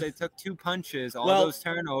punch, once they took 2 punches, all those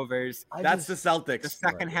turnovers. That's the Celtics. The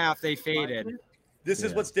second half, they faded. This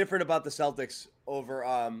is what's different about the Celtics over,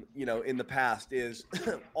 in the past is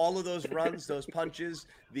all of those runs, those punches,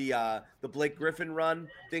 the Blake Griffin run,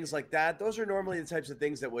 things like that. Those are normally the types of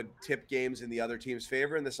things that would tip games in the other team's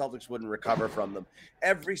favor, and the Celtics wouldn't recover from them.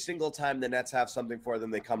 Every single time the Nets have something for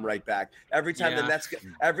them, they come right back. Every time the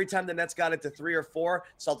Nets got it to 3 or 4,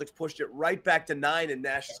 Celtics pushed it right back to 9, and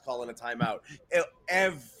Nash is calling a timeout.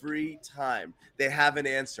 Every time they have an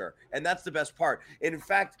answer, and that's the best part. And in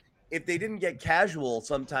fact, if they didn't get casual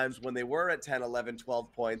sometimes when they were at 10, 11,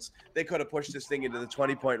 12 points, they could have pushed this thing into the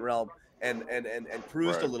 20-point realm and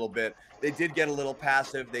cruised a little bit. They did get a little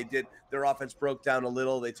passive. Their offense broke down a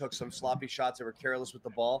little. They took some sloppy shots. They were careless with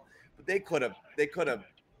the ball. But they could have,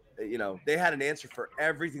 they had an answer for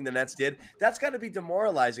everything the Nets did. That's got to be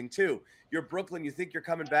demoralizing too. You're Brooklyn, you think you're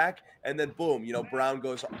coming back, and then boom, Brown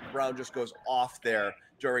just goes off there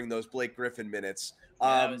during those Blake Griffin minutes.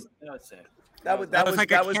 That was sick. That was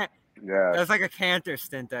like a Cantor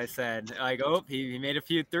stint, I said. Like, he made a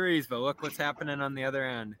few threes, but look what's happening on the other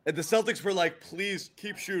end. And the Celtics were like, please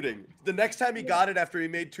keep shooting. The next time he got it after he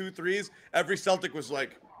made 2 threes, every Celtic was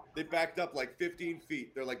like, they backed up like 15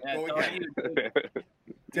 feet. They're like, go again.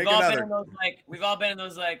 We've all been in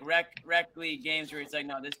those rec league games where it's like,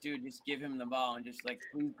 no, this dude, just give him the ball and just like,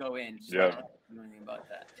 please go in. Just don't do anything about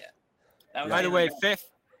that. Yeah. That was By the way,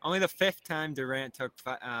 only the 5th time Durant took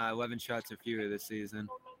 11 shots or fewer this season.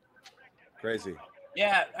 Crazy.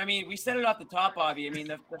 Yeah, I mean, we said it off the top, Avi. I mean,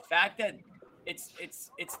 the fact that it's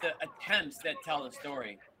the attempts that tell the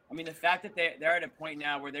story. I mean, the fact that they're at a point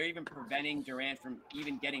now where they're even preventing Durant from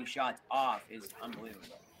even getting shots off is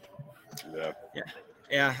unbelievable.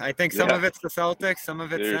 Yeah. I think some of it's the Celtics, some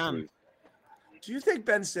of it's them. Do you think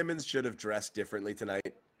Ben Simmons should have dressed differently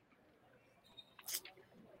tonight?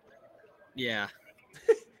 Yeah.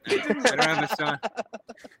 I don't have a son.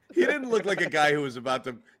 He didn't look like a guy who was about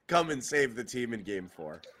to come and save the team in Game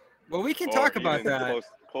 4. Well, we can talk about that.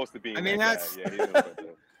 Close to being. I mean, that's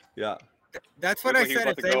yeah. That's what I said.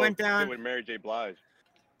 If they went down with Mary J. Blige,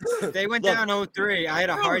 if they went down 0-3, I had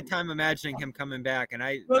a hard time imagining him coming back, and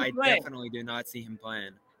I definitely do not see him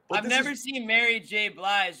playing. I've never seen Mary J.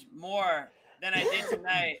 Blige more than I did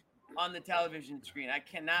tonight on the television screen. I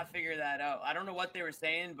cannot figure that out. I don't know what they were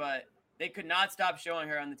saying, but they could not stop showing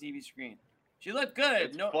her on the TV screen. She looked good.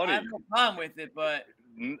 I have no problem with it, but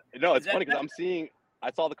no, it's funny because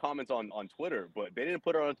I saw the comments on Twitter, but they didn't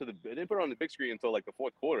put her on the big screen until like the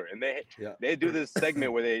 4th quarter, and they do this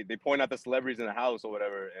segment where they point out the celebrities in the house or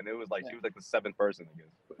whatever, and it was like she was like the 7th person,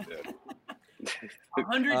 I guess.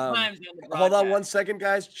 100 times on the broadcast. Hold on 1 second,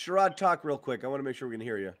 guys. Sherrod, talk real quick. I want to make sure we can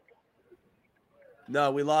hear you.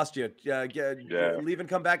 No, we lost you. Leave and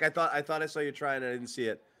come back. I thought I saw you trying, and I didn't see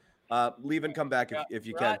it. Leave and come back if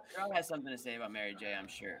you can. Rod has something to say about Mary J., I'm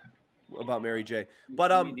sure. About Mary J.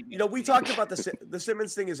 But we talked about the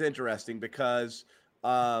Simmons thing is interesting because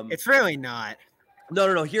it's really not.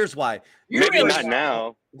 No. Here's why. Maybe not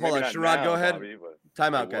now. Hold on, Sherrod, go ahead.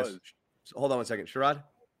 Time out, guys. Hold on 1 second. Sherrod?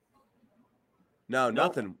 No,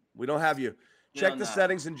 nothing. We don't have you. Check the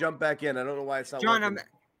settings and jump back in. I don't know why it's not working.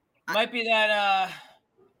 Might be that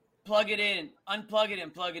plug it in, unplug it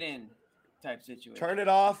and plug it in type situation. Turn it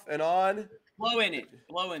off and on. Blow in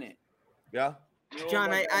it. Yeah.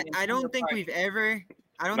 John, I don't think we've ever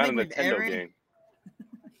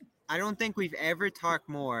talked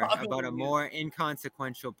more about a more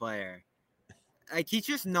inconsequential player. Like, he's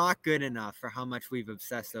just not good enough for how much we've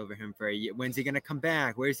obsessed over him for a year. When's he gonna come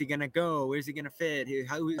back? Where's he gonna go? Where's he gonna fit?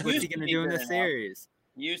 What's he gonna do in the series?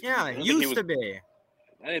 Used to be.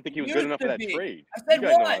 I didn't think he was good enough for that trade. I said you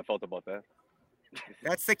guys know how I felt about that.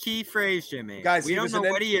 That's the key phrase, Jimmy. Guys, we don't know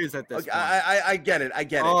what he is at this point. I get it.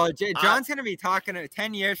 Oh, John's going to be talking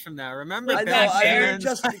 10 years from now. Remember I Ben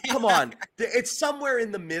Simmons? Come on. It's somewhere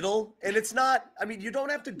in the middle, and it's not – I mean, you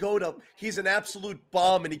don't have to go to – he's an absolute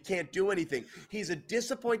bum and he can't do anything. He's a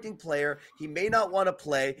disappointing player. He may not want to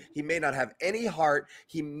play. He may not have any heart.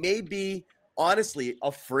 He may be, honestly,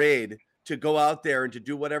 afraid – to go out there and to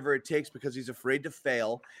do whatever it takes because he's afraid to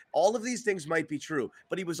fail. All of these things might be true,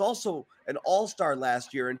 but he was also an all-star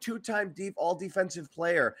last year and 2-time all-defensive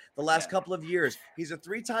player the last couple of years. He's a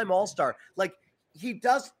 3-time all-star. Like,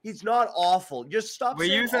 he's not awful. Just stop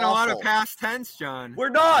saying We're using awful. a lot of past tense, John. We're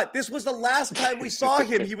not. This was the last time we saw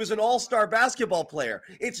him. He was an all-star basketball player.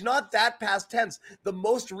 It's not that past tense. The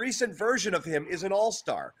most recent version of him is an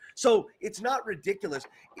all-star. So it's not ridiculous.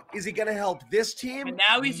 Is he going to help this team? And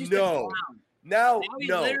now he's just a clown. Now he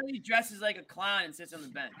no. literally dresses like a clown and sits on the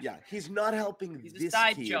bench. Yeah, he's not helping He's a this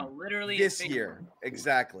sideshow, team literally. this year.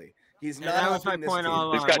 Exactly. He's And not that was my helping this point team.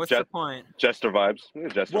 all He's along. got What's the point? Jester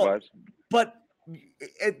vibes. Jester vibes. But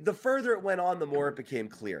the further it went on, the more it became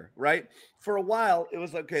clear, right? For a while, it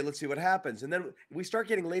was like, okay, let's see what happens. And then we start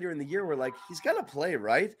getting later in the year, we're like, he's got to play,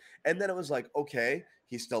 right? And then it was like, okay,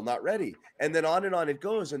 he's still not ready. And then on it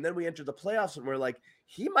goes. And then we enter the playoffs and we're like,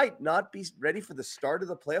 he might not be ready for the start of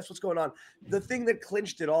the playoffs. What's going on? The thing that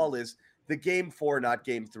clinched it all is the game 4, not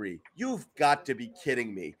game 3. You've got to be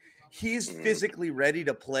kidding me. He's physically ready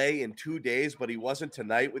to play in 2 days, but he wasn't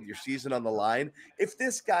tonight with your season on the line. If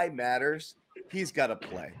this guy matters, he's got to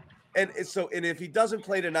play. And if he doesn't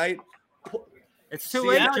play tonight, it's too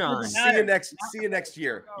late, John. See you next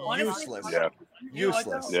year. Useless. Yeah.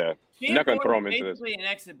 Useless. Yeah. You're not going to throw him into this. Basically, an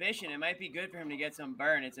exhibition. It might be good for him to get some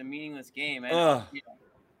burn. It's a meaningless game. And,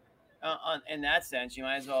 in that sense, you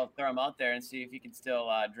might as well throw him out there and see if he can still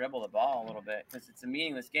dribble the ball a little bit because it's a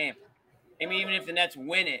meaningless game. I mean, even if the Nets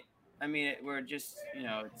win it, I mean, we're just,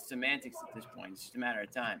 it's semantics at this point. It's just a matter of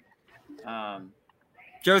time.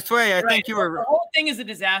 Joe Sway, I think you were. The whole thing is a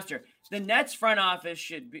disaster. The Nets front office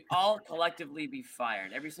should be all collectively be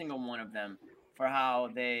fired, every single one of them, for how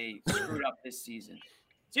they screwed up this season.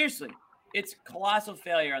 Seriously, it's colossal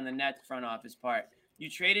failure on the Nets front office part. You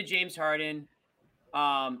traded James Harden,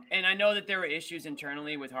 and I know that there were issues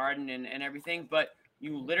internally with Harden and everything, but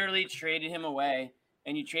you literally traded him away,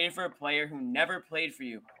 and you traded for a player who never played for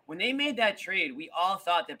you. When they made that trade, we all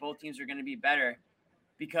thought that both teams were going to be better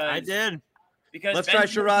because I did. Because let's try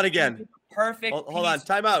Sherrod again. Perfect. Hold on,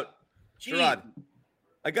 time out. Sherrod,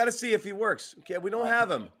 I got to see if he works. Okay, we don't have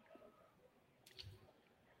him.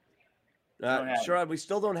 Sherrod, we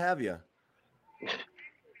still don't have you.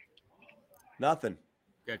 Nothing.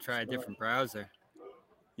 Gotta try a different browser.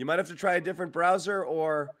 You might have to try a different browser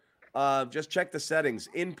or just check the settings.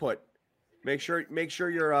 Input. Make sure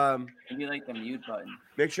you're maybe like the mute button.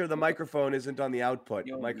 Make sure the microphone isn't on the output.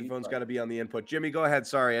 The microphone's got to be on the input. Jimmy, go ahead.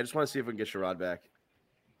 Sorry, I just want to see if we can get Sherrod back.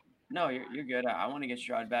 No, you're good. I want to get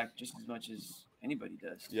Sherrod back just as much as anybody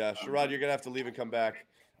does. Yeah, Sherrod, you're gonna have to leave and come back.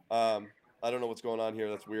 I don't know what's going on here.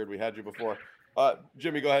 That's weird. We had you before.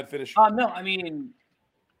 Jimmy, go ahead. Finish. No, I mean,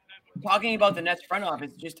 talking about the Nets front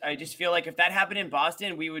office, I just feel like if that happened in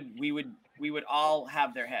Boston, we would all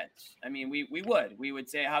have their heads. I mean, we would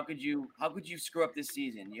say, how could you screw up this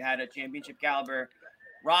season? You had a championship caliber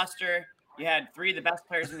roster. You had 3 of the best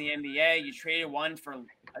players in the NBA. You traded one for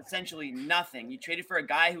essentially nothing. You traded for a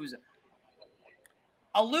guy who's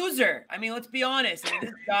a loser. I mean, let's be honest. I mean,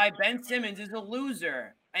 this guy, Ben Simmons, is a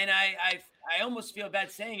loser. And I almost feel bad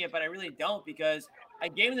saying it, but I really don't because I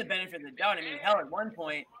gave him the benefit of the doubt. I mean, hell, at one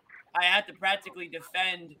point, I had to practically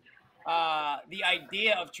defend the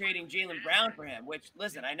idea of trading Jaylen Brown for him, which,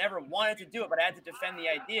 listen, I never wanted to do it, but I had to defend the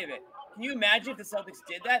idea of it. Can you imagine if the Celtics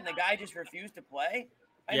did that and the guy just refused to play?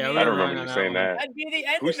 I don't remember you saying that. That'd be the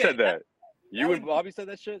end Who of it. said that? You and Bobby said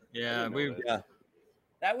that shit? Yeah,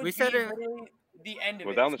 That would be said it. literally the end of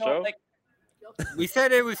Was it. that on the show? We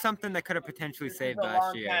said it was something that could have potentially saved It was a last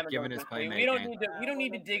long year, time ago, given his Christian. playmaking. We don't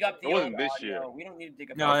need to dig up the It wasn't old this audio. year. We don't need to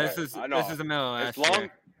dig up. No, the this is I know. the middle of As last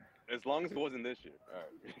year. long as it wasn't this year. All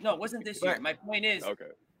right. No, it wasn't this year. My point is. Okay.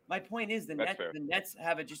 My point is the That's fair. Nets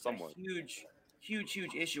have a huge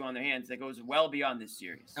issue on their hands that goes well beyond this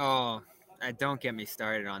series. Oh, don't get me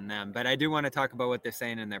started on them. But I do want to talk about what they're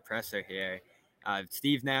saying in their presser here.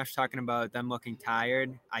 Steve Nash talking about them looking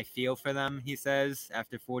tired. I feel for them, he says,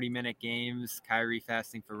 after 40-minute games, Kyrie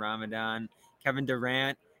fasting for Ramadan. Kevin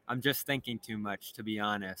Durant, I'm just thinking too much, to be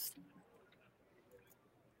honest.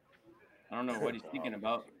 I don't know what he's thinking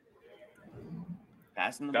about.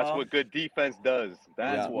 Passing the That's ball? what good defense does.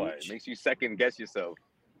 That's why. It makes you second guess yourself.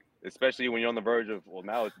 Especially when you're on the verge of, well,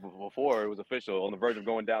 now it's before it was official, on the verge of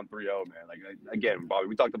going down 3-0, man. Like, again, Bobby,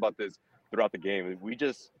 we talked about this throughout the game.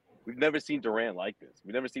 We've never seen Durant like this.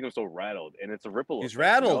 We've never seen him so rattled, and it's a ripple. He's effect,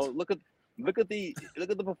 rattled. You know? Look at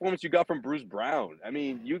the performance you got from Bruce Brown. I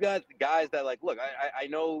mean, you got guys that look. I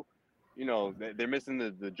know, they're missing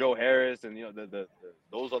the Joe Harris and the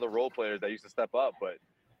those other role players that used to step up, but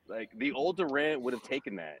like the old Durant would have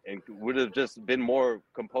taken that and would have just been more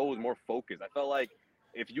composed, more focused. I felt like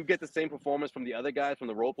if you get the same performance from the other guys, from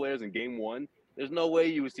the role players in game 1, there's no way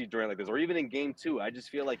you would see Durant like this. Or even in game 2, I just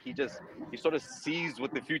feel like he sort of sees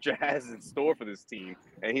what the future has in store for this team.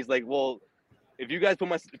 And he's like, well, if you guys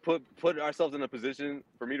put ourselves in a position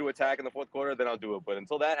for me to attack in the fourth quarter, then I'll do it. But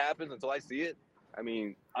until that happens, until I see it, I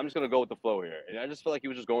mean, I'm just going to go with the flow here. And I just feel like he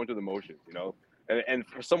was just going through the motions, And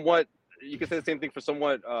for somewhat, you can say the same thing for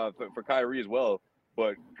somewhat for Kyrie as well.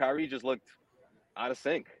 But Kyrie just looked out of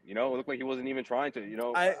sync. You know, it looked like he wasn't even trying to. You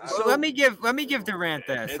know, So let me give Durant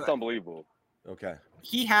this. It's unbelievable. Okay.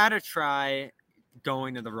 He had to try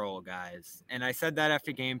going to the roll, guys. And I said that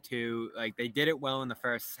after game 2. Like, they did it well in the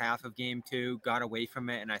first half of game 2, got away from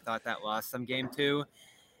it, and I thought that lost them game 2.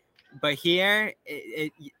 But here,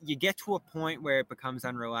 you get to a point where it becomes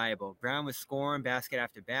unreliable. Brown was scoring basket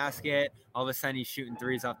after basket. All of a sudden, he's shooting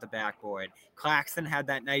threes off the backboard. Claxton had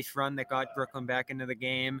that nice run that got Brooklyn back into the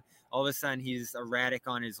game. All of a sudden, he's erratic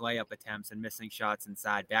on his layup attempts and missing shots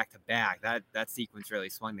inside back to back. That sequence really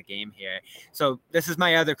swung the game here. So this is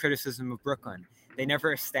my other criticism of Brooklyn. They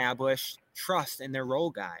never established trust in their role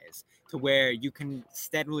guys to where you can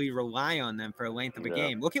steadily rely on them for a length of a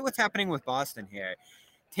game. Look at what's happening with Boston here.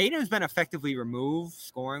 Tatum's been effectively removed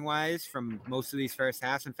scoring-wise from most of these first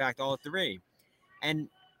halves. In fact, all 3. And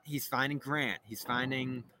he's finding Grant. He's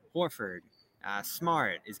finding Horford.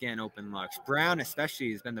 Smart is getting open looks. Brown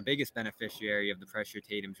especially has been the biggest beneficiary of the pressure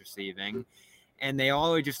Tatum's receiving. And they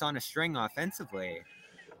all are just on a string offensively.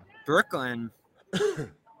 Brooklyn,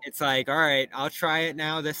 it's like, all right, I'll try it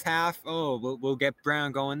now this half. Oh, we'll get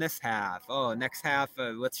Brown going this half. Oh, next half,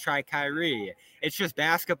 let's try Kyrie. It's just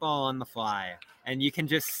basketball on the fly. And you can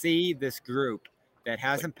just see this group that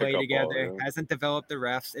hasn't played together, hasn't developed the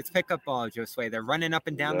refs. It's pickup ball, Josue. They're running up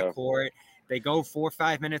and down the court. They go 4 or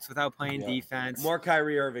 5 minutes without playing defense. More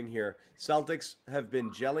Kyrie Irving here. Celtics have been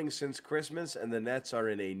gelling since Christmas, and the Nets are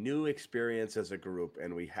in a new experience as a group,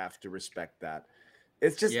 and we have to respect that.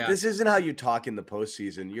 It's just this isn't how you talk in the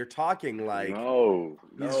postseason. You're talking like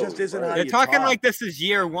this just isn't how you're you talking talk. like this is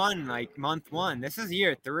year 1, like month 1. This is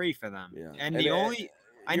year 3 for them. Yeah. And the only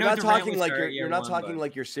I know not Durant talking was like hurt you're year not 1, talking but-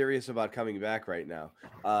 like you're serious about coming back right now.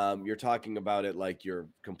 You're talking about it like you're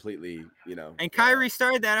completely, And Kyrie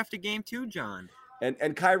started that after game 2, John.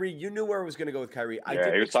 And Kyrie, you knew where it was going to go with Kyrie.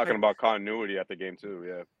 He was talking about continuity at the game too.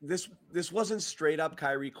 Yeah. This wasn't straight up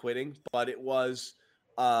Kyrie quitting, but it was.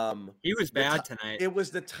 He was bad tonight. It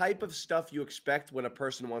was the type of stuff you expect when a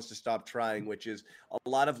person wants to stop trying, which is a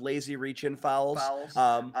lot of lazy reach-in fouls.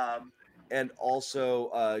 And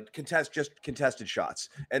also contested shots.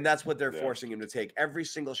 And that's what they're forcing him to take. Every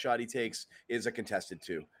single shot he takes is a contested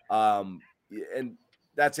 2. And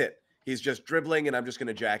that's it. He's just dribbling, and I'm just going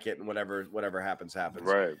to jack it, and whatever happens.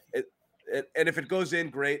 Right. And if it goes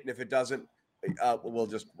in, great. And if it doesn't,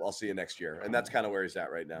 I'll see you next year. And that's kind of where he's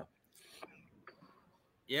at right now.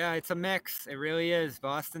 Yeah, it's a mix. It really is.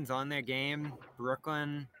 Boston's on their game.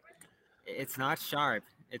 Brooklyn, it's not sharp.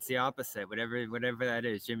 It's the opposite. Whatever that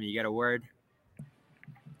is. Jimmy, you got a word? Do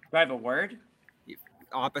I have a word?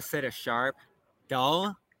 Opposite of sharp.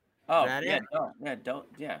 Dull. Oh, is that it? Dull. Yeah, dull.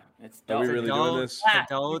 Yeah, it's dull. Are we really doing this? It's a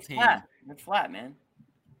dull team. Flat. They're flat, man.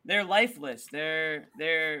 They're lifeless. They're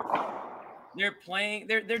playing.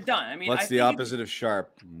 They're done. I mean, what's the opposite of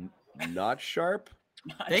sharp? Not sharp.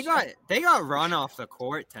 They got run off the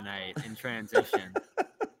court tonight in transition.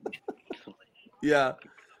 Yeah.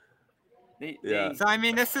 So I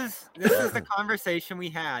mean, this is the conversation we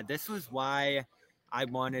had. This was why I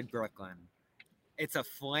wanted Brooklyn. It's a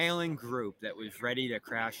flailing group that was ready to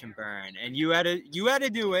crash and burn, and you had to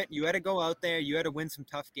do it. You had to go out there. You had to win some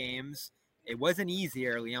tough games. It wasn't easy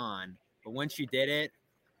early on, but once you did it,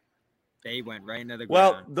 they went right into the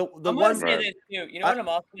ground. Well, the I'm one gonna say this too. You know what I'm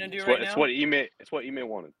also gonna do right now? It's what Ime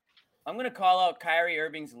wanted. I'm gonna call out Kyrie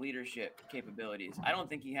Irving's leadership capabilities. I don't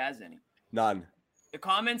think he has any. None. The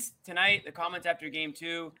comments tonight, the comments after game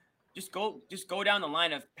 2, just go down the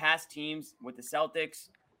line of past teams with the Celtics.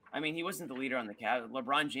 I mean, he wasn't the leader on the Cavs.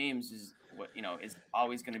 LeBron James is is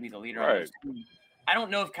always going to be the leader on those teams. I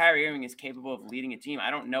don't know if Kyrie Irving is capable of leading a team.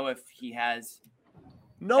 I don't know if he has.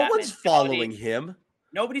 No one's following him.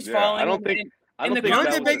 Nobody's following. I don't think. You know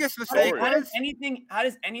what the biggest mistake how was?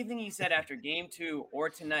 does anything he said after game 2 or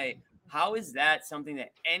tonight? How is that something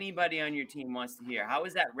that anybody on your team wants to hear? How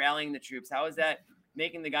is that rallying the troops? How is that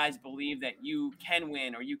making the guys believe that you can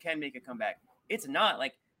win or you can make a comeback? It's not.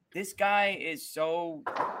 Like, this guy is so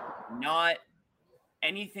not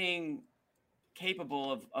anything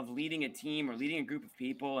capable of leading a team or leading a group of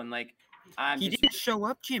people. And he didn't show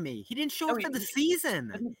up, Jimmy. He didn't show up for the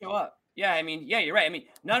season. He didn't show up. Yeah, I mean, yeah, you're right. I mean,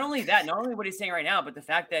 not only what he's saying right now, but the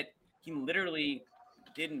fact that he literally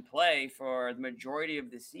didn't play for the majority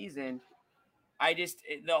of the season.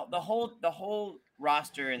 The whole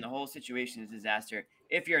roster and the whole situation is a disaster.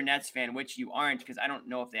 If you're a Nets fan, which you aren't, because I don't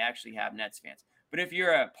know if they actually have Nets fans. But if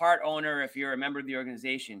you're a part owner, if you're a member of the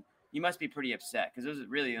organization, you must be pretty upset, because those are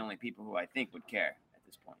really the only people who I think would care at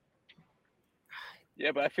this point.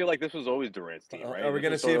 Yeah, but I feel like this was always Durant's team, right? Are we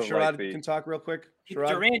going to see if Sherrod can talk real quick?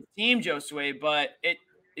 Durant's team, Josue, but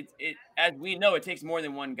as we know, it takes more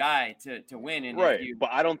than one guy to win. And right, but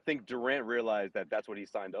I don't think Durant realized that that's what he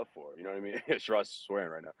signed up for. You know what I mean? Sherrod's swearing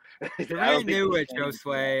right now. Durant knew it,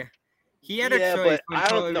 Josue. He had a choice. But I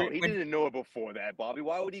don't know. He didn't know it before that, Bobby.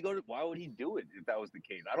 Why would he do it if that was the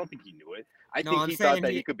case? I don't think he knew it. I think he thought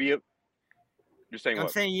that he could be a. You're saying what?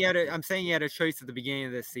 I'm saying he had a choice at the beginning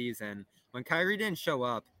of this season when Kyrie didn't show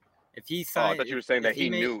up. If he signed, I thought you were saying that he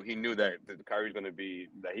knew that Kyrie's going to be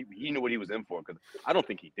that he knew what he was in for, because I don't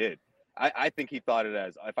think he did. I think he thought it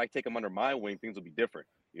as, if I take him under my wing, things will be different.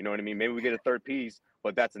 You know what I mean? Maybe we get a third piece,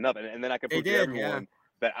 but that's enough. And then I can prove to everyone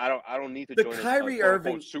that I don't need to join Kyrie a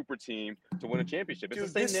Irving super team to win a championship.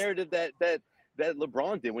 It's the same narrative that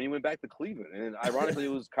LeBron did when he went back to Cleveland, and ironically,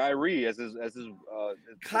 it was Kyrie as his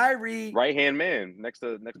Kyrie right hand man next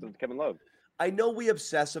to Kevin Love. I know we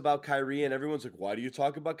obsess about Kyrie, and everyone's like, "Why do you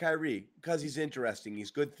talk about Kyrie?" Because he's interesting.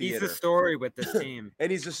 He's good theater. He's a story with this team,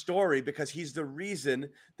 and he's a story because he's the reason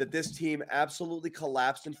that this team absolutely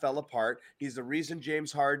collapsed and fell apart. He's the reason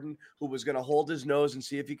James Harden, who was going to hold his nose and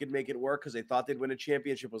see if he could make it work because they thought they'd win a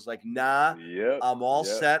championship, was like, "Nah, I'm all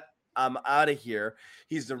set. I'm out of here."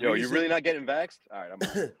 He's the reason. You really not getting vaxxed? All right,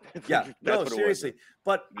 I'm out. Yeah, no, seriously.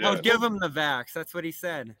 But I'll give him the vax. That's what he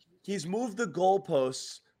said. He's moved the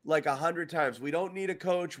goalposts like 100 times. We don't need a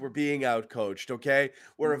coach. We're being out coached. Okay.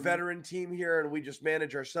 We're a veteran team here and we just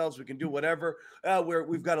manage ourselves. We can do whatever.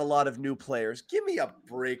 We've got a lot of new players. Give me a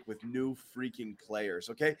break with new freaking players.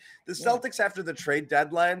 Okay. The Celtics after the trade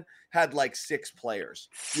deadline had like 6 players,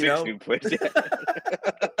 you know? 6 new players.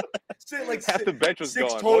 Say like half the bench was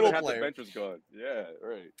 6 gone. total half players. the bench was gone. Yeah.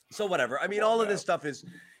 Right. So whatever. I mean, all of this stuff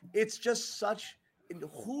it's just such,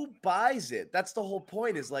 who buys it? That's the whole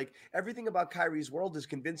point, is like everything about Kyrie's world is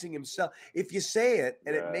convincing himself. If you say it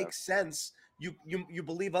and it makes sense, you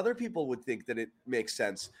believe other people would think that it makes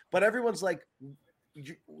sense. But everyone's like,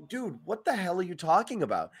 dude, what the hell are you talking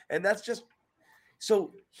about? And that's just,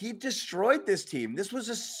 so he destroyed this team. This was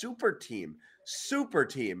a super team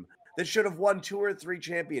that should have won 2 or 3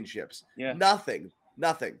 championships. Yeah. Nothing.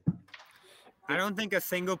 I don't think a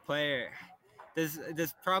single player.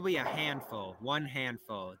 There's probably one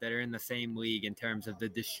handful that are in the same league in terms of the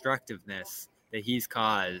destructiveness that he's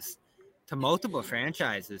caused to multiple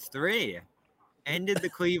franchises. 3 ended the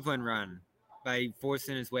Cleveland run by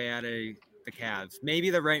forcing his way out of the Cavs. Maybe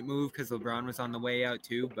the right move because LeBron was on the way out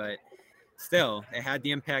too, but still, it had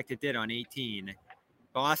the impact it did on 18.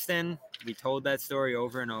 Boston, we told that story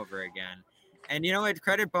over and over again. And you know, I'd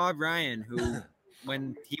credit Bob Ryan, who,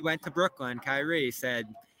 when he went to Brooklyn, Kyrie said,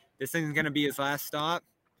 this isn't going to be his last stop.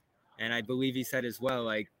 And I believe he said as well,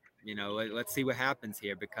 like, you know, let's see what happens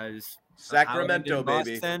here, because Sacramento,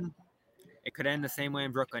 baby. Boston, it could end the same way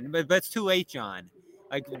in Brooklyn. But it's too late, John.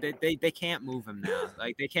 Like, they can't move him now.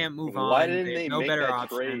 Like, they can't move on. Why didn't they no make better that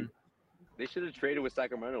option. trade? They should have traded with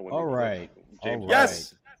Sacramento. All right.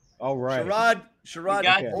 Yes. All right. Sherrod,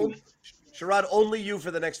 Sherrod, only you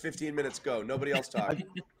for the next 15 minutes. Go. Nobody else talk.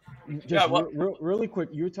 Really quick,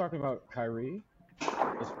 you were talking about Kyrie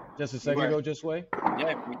just a second ago, Josue?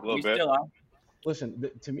 Yeah, we still are. Listen,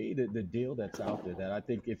 to me, the deal that's out there that I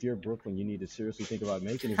think if you're Brooklyn, you need to seriously think about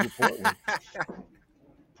making, if you're Portland.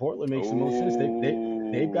 Portland makes the most sense.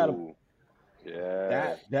 They've got to.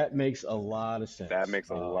 Yeah. That makes a lot of sense. That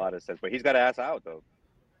makes a lot of sense. But he's got to ass out, though.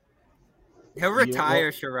 He'll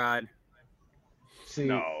retire, Sherrod. See,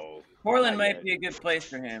 no. Portland might be a good place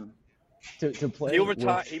for him. To play. He'll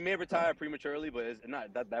retire. He may retire prematurely, but it's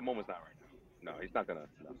not that moment's not right now. No, he's not gonna.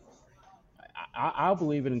 No. I'll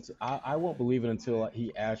believe it until I won't believe it until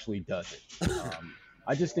he actually does it.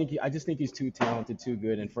 I just think he's too talented, too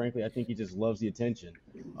good, and frankly, I think he just loves the attention,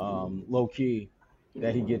 low key,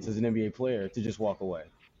 that he gets as an NBA player to just walk away.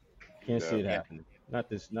 Can't see it happening. Not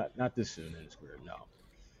this soon in his career.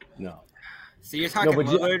 No. So you're talking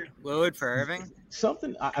Lillard for Irving?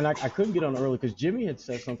 Something, and I couldn't get on early because Jimmy had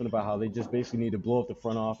said something about how they just basically need to blow up the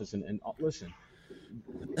front office and listen.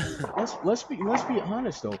 Let's be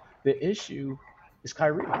honest though. The issue is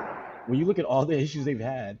Kyrie. When you look at all the issues they've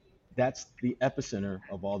had, that's the epicenter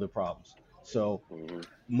of all their problems. So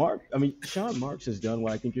Sean Marks has done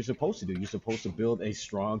what I think you're supposed to do. You're supposed to build a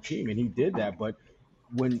strong team, and he did that. But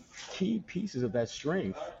when key pieces of that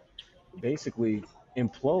strength basically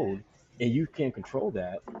implode, and you can't control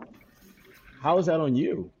that, how is that on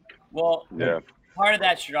you? Well, part of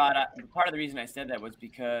that, Sherrod, part of the reason I said that was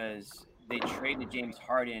because they traded James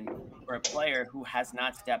Harden for a player who has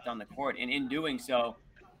not stepped on the court, and in doing so,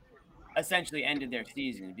 essentially ended their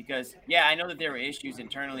season. Because, I know that there were issues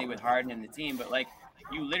internally with Harden and the team, but, like,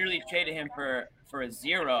 you literally traded him for a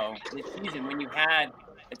zero this season when you had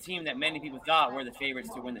a team that many people thought were the favorites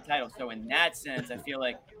to win the title. So in that sense, I feel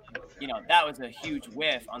like, that was a huge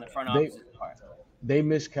whiff on the front office's part. They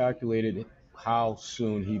miscalculated how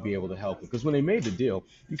soon he'd be able to help it. Because when they made the deal,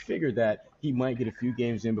 you figured that he might get a few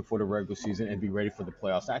games in before the regular season and be ready for the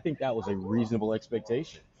playoffs. I think that was a reasonable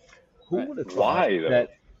expectation. Who would have thought Why, though?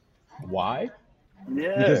 that? Why?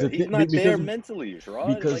 Yeah, Because he's not there mentally,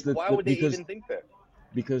 Sherrod. Like, why would they even think that?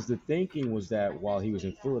 Because the thinking was that while he was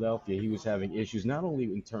in Philadelphia, he was having issues not only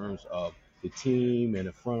in terms of the team and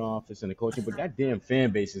the front office and the coaching, but that damn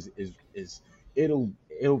fan base is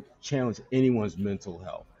it'll challenge anyone's mental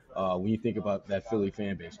health. When you think about that Philly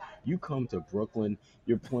fan base, you come to Brooklyn,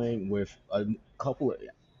 you're playing with a couple of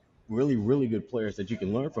really, really good players that you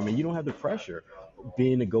can learn from, and you don't have the pressure of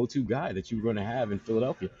being the go-to guy that you were going to have in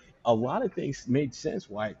Philadelphia. A lot of things made sense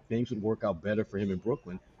why things would work out better for him in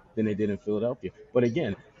Brooklyn than they did in Philadelphia. But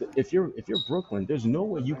again, if you're Brooklyn, there's no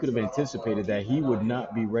way you could have anticipated that he would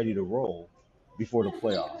not be ready to roll before the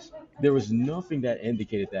playoffs. There was nothing that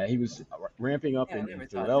indicated that. He was ramping up in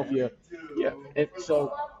Philadelphia. Yeah, and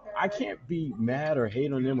so I can't be mad or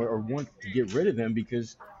hate on them or want to get rid of them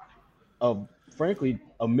because of, frankly,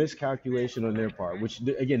 a miscalculation on their part, which,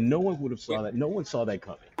 again, no one would have saw that. No one saw that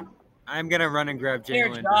coming. I'm going to run and grab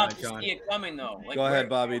Jalen. John. See it coming, though. Go ahead,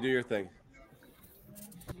 Bobby. Do your thing.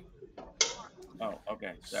 Oh,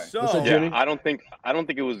 okay. Sorry. So, yeah, I don't think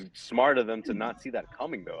it was smart of them to not see that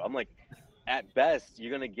coming, though. I'm like, at best,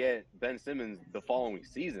 you're gonna get Ben Simmons the following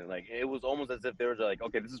season. Like, it was almost as if they were like,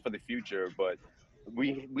 okay, this is for the future, but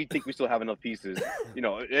we think we still have enough pieces,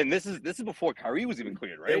 And this is before Kyrie was even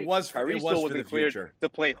cleared, right? Kyrie still wasn't cleared to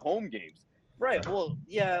play home games. Right. Well,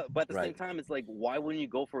 yeah, but at the same time, it's like, why wouldn't you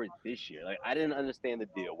go for it this year? Like, I didn't understand the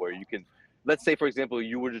deal where you can, let's say, for example,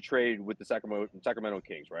 you were to trade with the Sacramento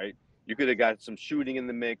Kings, right? You could have got some shooting in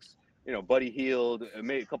the mix, Buddy Hield,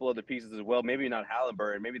 maybe a couple other pieces as well. Maybe not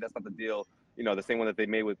Halliburton. Maybe that's not the deal, the same one that they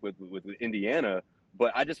made with Indiana.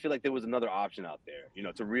 But I just feel like there was another option out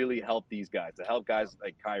there, to really help these guys, to help guys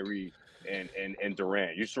like Kyrie and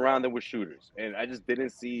Durant. You surround them with shooters. And I just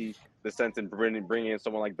didn't see the sense in bringing in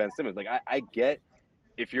someone like Ben Simmons. Like, I get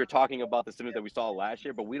if you're talking about the Simmons that we saw last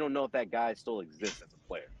year, but we don't know if that guy still exists as a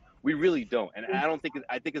player. We really don't. And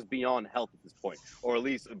I think it's beyond health at this point, or at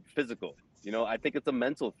least physical. I think it's a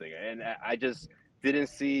mental thing. And I just didn't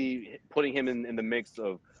see putting him in the mix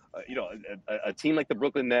of, a team like the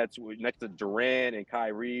Brooklyn Nets next to Durant and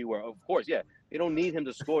Kyrie, where, of course, yeah, they don't need him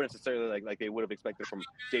to score necessarily like they would have expected from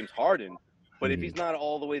James Harden. But if he's not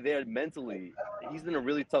all the way there mentally, he's in a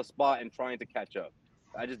really tough spot and trying to catch up.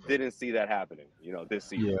 I just didn't see that happening, this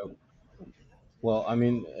season. Yeah. Well, I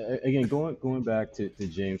mean, again, going back to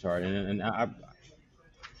James Harden, and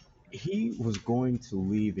he was going to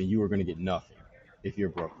leave, and you were going to get nothing if you're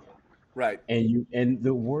Brooklyn. Right. And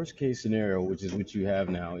the worst case scenario, which is what you have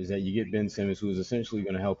now, is that you get Ben Simmons, who is essentially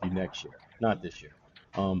going to help you next year, not this year.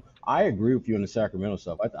 I agree with you on the Sacramento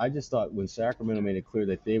stuff. I just thought when Sacramento made it clear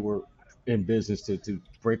that they were in business to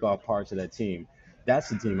break off parts of that team, that's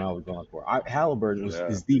the team I was going for. Halliburton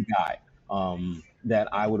is the guy that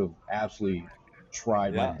I would have absolutely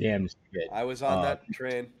tried my damnedest to get. I was on that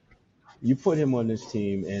train. You put him on this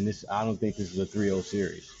team, and I don't think this is a 3-0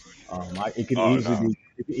 series. It could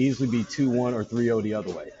easily be 2-1 or 3-0 the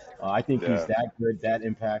other way. I think he's that good, that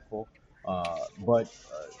impactful. But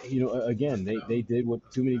again, they did what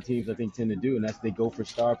too many teams I think tend to do, and that's they go for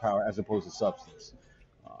star power as opposed to substance.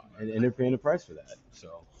 And they're paying the price for that.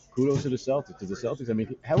 So kudos to the Celtics. Because the Celtics, I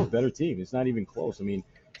mean, have a better team. It's not even close. I mean,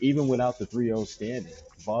 even without the 3-0 standing,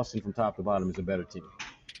 Boston from top to bottom is a better team.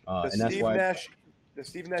 And that's why. Does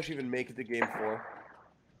Steve Nash even make it to Game 4?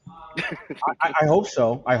 I hope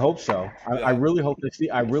so. I really hope that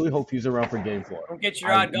I really hope he's around for Game 4. Don't get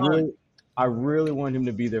Sherrod going. I really want him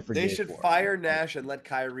to be there for Game 4. They should fire Nash and let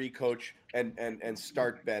Kyrie coach and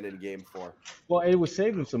start Ben in Game 4. Well, it would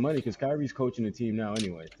save him some money because Kyrie's coaching the team now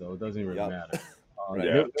anyway, so it doesn't really matter.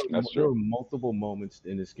 There were multiple moments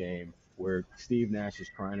in this game where Steve Nash is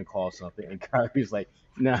trying to call something and Kyrie's like,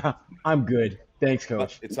 "Nah, I'm good. Thanks,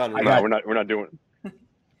 coach." It's unreal. No, we're not doing it.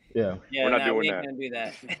 Yeah, we're not doing that. Gonna do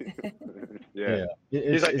that. Yeah.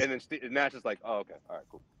 He's like, and then Nash is like, "Oh, okay, all right,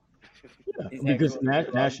 cool." Yeah, because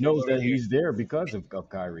Nash knows that he's there because of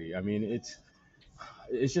Kyrie. I mean,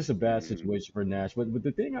 it's just a bad situation for Nash. But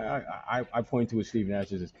the thing I point to with Steve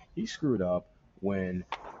Nash is he screwed up when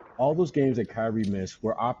all those games that Kyrie missed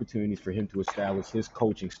were opportunities for him to establish his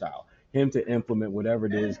coaching style, him to implement whatever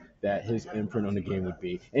it is that his imprint on the game would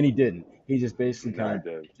be, and he didn't. He just basically kind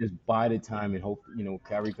of just bided time and hope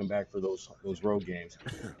Kyrie come back for those road games,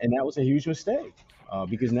 and that was a huge mistake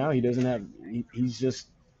because now he doesn't have. He's just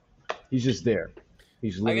there.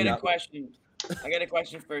 He's I got a question. I got a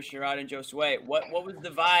question for Sherrod and Josue. What was the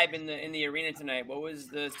vibe in the arena tonight? What was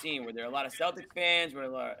the scene? Were there a lot of Celtic fans? Were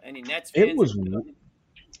there any Nets fans?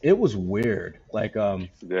 It was weird. Like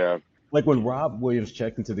yeah. Like when Rob Williams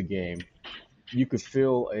checked into the game, you could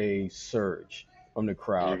feel a surge from the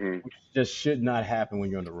crowd, which just should not happen when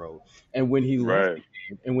you're on the road. And when he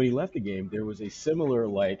left the game, there was a similar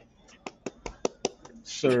like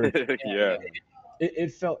surge. Yeah.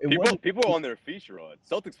 It felt people were on their feet, Sherrod.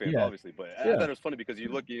 Celtics fans, obviously, but I thought it was funny because you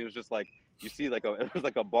look, it was just like you see it was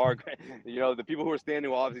like a bar. You know, the people who were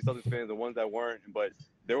standing were obviously Celtics fans, the ones that weren't, but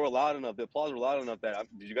they were loud enough. The applause were loud enough that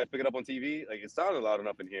did you guys pick it up on TV? Like it sounded loud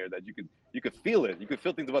enough in here that you could feel it. You could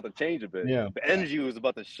feel things about to change a bit. Yeah. The energy was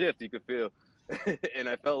about to shift. You could feel, and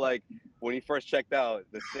I felt like when he first checked out,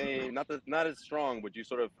 the same, not as strong, but you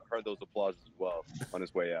sort of heard those applauses as well on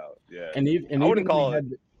his way out. Yeah, and I wouldn't call it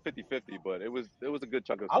 50-50, but it was a good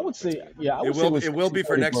chunk of. I would say, it will be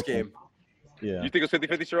for next game. Yeah. You think it was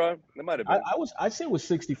 50-50, Sherrod? It might have been. I'd say it was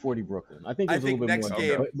 60-40 Brooklyn. I think it was a little bit next more.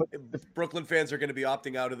 game, but the Brooklyn fans are going to be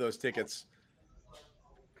opting out of those tickets.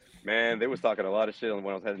 Man, they was talking a lot of shit when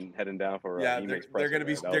I was heading down for they're going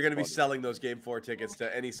to be selling those Game 4 tickets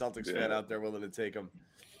to any Celtics fan out there willing to take them.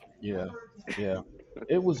 Yeah.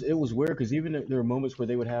 It was weird because even there were moments where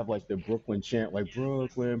they would have like the Brooklyn chant, like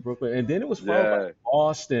Brooklyn, and then it was followed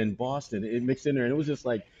by Boston. It mixed in there, and it was just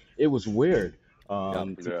like it was weird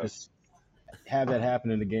to just have that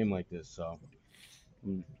happen in a game like this. So,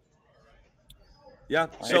 yeah.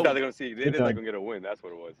 So they thought they're gonna see. They didn't think they're gonna get a win. That's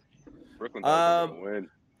what it was. Brooklyn thought they were gonna win.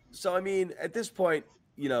 So I mean, at this point,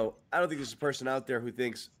 I don't think there's a person out there who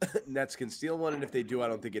thinks Nets can steal one, and if they do, I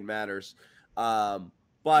don't think it matters.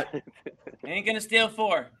 But ain't gonna steal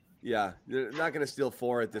 4. Yeah, you're not gonna steal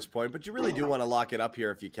 4 at this point, but you really do want to lock it up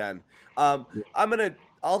here if you can.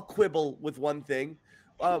 I'll quibble with one thing.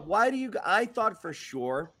 I thought for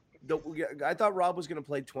sure I thought Rob was gonna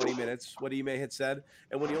play 20 minutes, what Ime had said,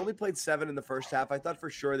 and when he only played 7 in the first half, I thought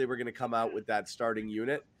for sure they were gonna come out with that starting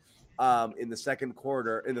unit in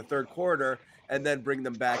the third quarter, and then bring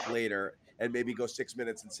them back later and maybe go 6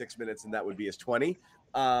 minutes and 6 minutes, and that would be his 20.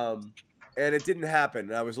 And it didn't happen.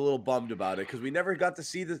 And I was a little bummed about it because we never got to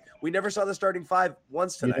see we never saw the starting 5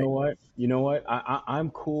 once tonight. You know what?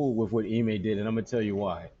 I'm cool with what Ime did, and I'm gonna tell you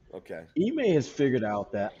why. Okay. Ime has figured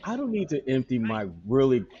out that I don't need to empty my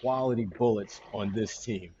really quality bullets on this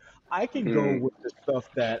team. I can go with the stuff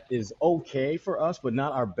that is okay for us, but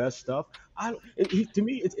not our best stuff. To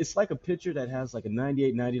me, it's like a pitcher that has like a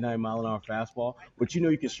 98, 99 mile an hour fastball, but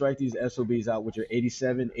you can strike these SOBs out with your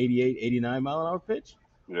 87, 88, 89 mile an hour pitch.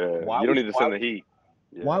 Yeah, you don't need to send the heat.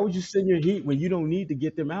 Yeah. Why would you send your heat when you don't need to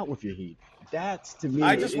get them out with your heat? That's to me.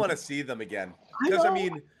 I just want to see them again because I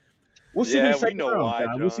mean, we'll see we know why.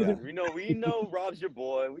 We know Rob's your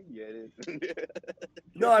boy. We get it.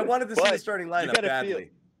 No, I wanted to see the starting lineup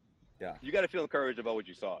badly. You got to feel encouraged about what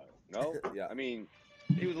you saw. No, yeah. I mean,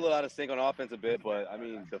 he was a little out of sync on offense a bit, but I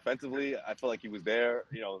mean, defensively, I feel like he was there.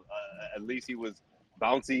 At least he was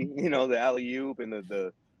bouncy. The alley-oop and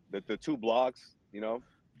the 2 blocks.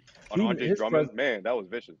 On Andre Drummond, man, that was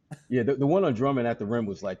vicious. Yeah, the one on Drummond at the rim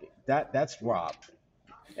was like that. That's Rob,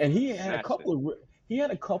 and he had a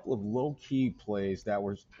couple of low key plays that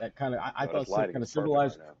kind of I thought kind of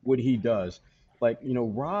symbolized what he does. Like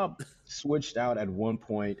Rob switched out at one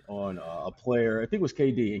point on a player, I think it was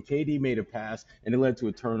KD, and KD made a pass, and it led to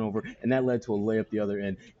a turnover, and that led to a layup the other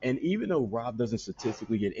end. And even though Rob doesn't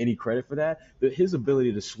statistically get any credit for that, his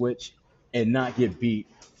ability to switch and not get beat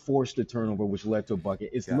forced the turnover, which led to a bucket.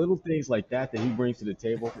 It's little things like that he brings to the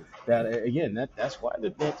table. That again, that's why they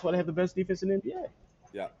have the best defense in the NBA.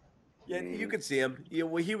 Yeah, you could see him. He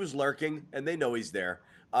was lurking, and they know he's there.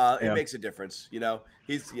 It makes a difference. He's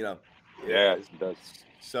Yeah, it does.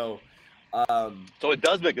 So it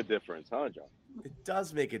does make a difference, huh, John? It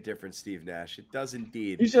does make a difference, Steve Nash. It does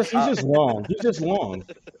indeed. He's just long. He's just long.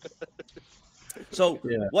 So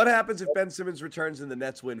what happens if Ben Simmons returns and the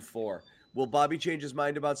Nets win 4? Will Bobby change his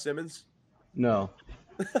mind about Simmons? No.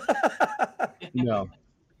 No.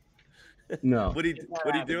 Would he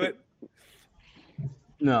do it?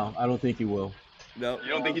 No, I don't think he will. No. You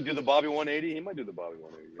don't think he'd do the Bobby 180? He might do the Bobby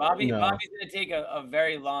 180. Bobby's going to take a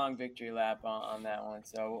very long victory lap on that one,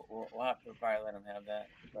 so we'll have to probably let him have that.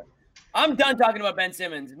 But I'm done talking about Ben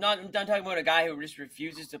Simmons. I'm done talking about a guy who just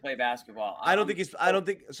refuses to play basketball. I don't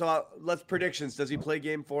think so. Let's predictions. Does he play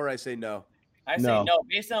Game 4? I say no. I say no.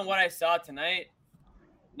 Based on what I saw tonight,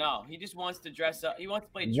 no. He just wants to dress up. He wants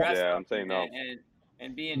to play dress up. Yeah, I'm saying no.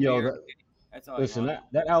 And be in New York City. That's all. Listen,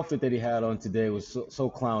 that outfit that he had on today was so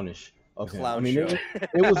clownish. Okay. I mean, it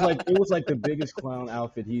was like the biggest clown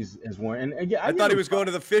outfit has worn. And again, I thought he was going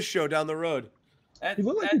to the fish show down the road. He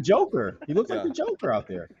looked like the Joker. He looks like the Joker out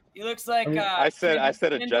there. He looks like I said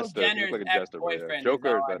a Kendall jester. He Jenner's looks like a jester, but yeah. ex-boyfriend Joker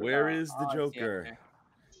is is better. Where is the all I see out Joker? there.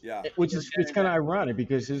 Yeah. Which is it's kind of ironic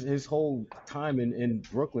because his whole time in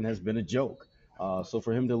Brooklyn has been a joke. So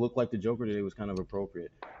for him to look like the Joker today was kind of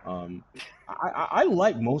appropriate. I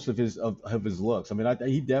like most of his looks. I mean,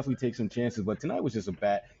 he definitely takes some chances, but tonight was just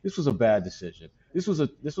this was a bad decision. This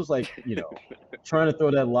was like, you know, trying to throw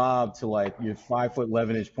that lob to like your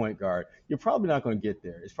 5'11" point guard. You're probably not going to get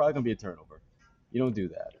there. It's probably going to be a turnover. You don't do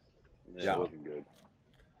that. Yeah, it wasn't good.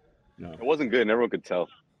 No. It wasn't good, and everyone could tell.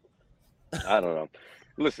 I don't know.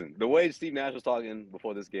 Listen, the way Steve Nash was talking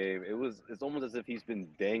before this game, it's almost as if he's been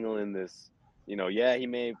dangling this, you know, yeah, he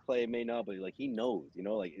may play, may not, but like he knows, you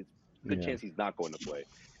know, like it's a good chance he's not going to play.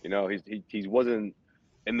 You know, he wasn't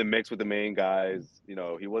in the mix with the main guys. You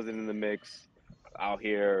know, he wasn't in the mix out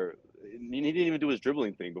here. He didn't even do his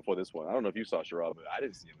dribbling thing before this one. I don't know if you saw Sherrod, but I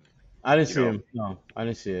didn't see him. I didn't see him. No, I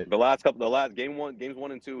didn't see it. Games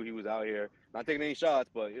 1 and 2, he was out here not taking any shots,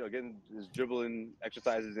 but you know, getting his dribbling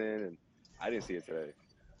exercises in, and I didn't see it today.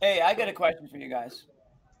 Hey, I got a question for you guys.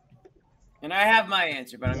 And I have my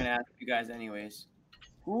answer, but I'm going to ask you guys anyways.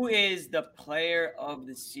 Who is the player of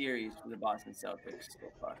the series for the Boston Celtics so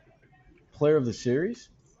far? Player of the series?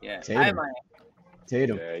 Yeah. Tatum. I have my answer.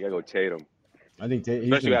 Tatum. Yeah, you got to go Tatum. I think Tatum.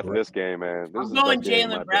 Especially after this game, man. I'm going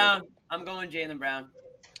Jaylen Brown. I'm going Jaylen Brown.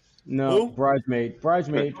 No, bridesmaid.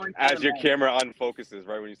 As your camera unfocuses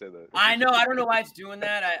right when you say that. I know. I don't know why it's doing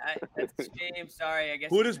that. That's a shame. Sorry. I guess.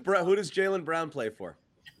 Who does Jaylen Brown play for?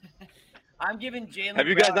 I'm giving Jaylen. Have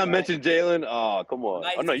you guys not mentioned Jaylen? Oh, come on.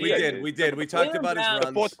 Oh, no, we did. We talked about his runs.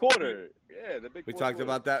 The fourth quarter. Yeah, the big. We talked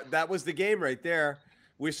about that. That was the game right there.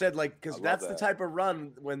 We said because that's the type of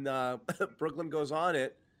run when Brooklyn goes on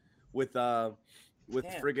it with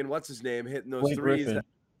friggin' what's his name hitting those Blake threes.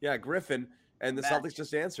 Griffin. Griffin, and the Celtics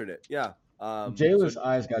just answered it. Yeah. Jalen's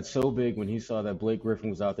eyes got so big when he saw that Blake Griffin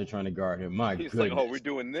was out there trying to guard him. He's like, "Oh, we're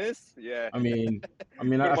doing this." Yeah. I mean,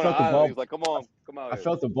 I felt the ball. He's like, "Come on, come out." I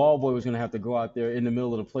felt the ball boy was going to have to go out there in the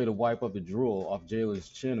middle of the play to wipe up the drool off Jalen's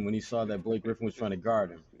chin when he saw that Blake Griffin was trying to guard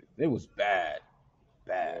him. It was bad.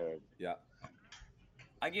 Yeah.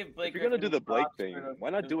 I give Blake. If you're gonna do the Blake thing, why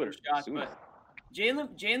not do it sooner?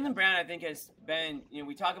 Jaylen Brown, I think, has been, you know,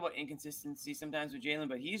 we talk about inconsistency sometimes with Jaylen,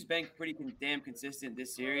 but he's been pretty damn consistent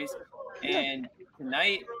this series. And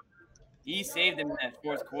tonight, he saved them in that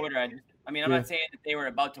fourth quarter. I'm not saying that they were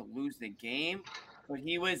about to lose the game, but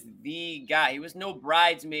he was the guy. He was no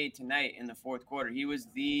bridesmaid tonight in the fourth quarter. He was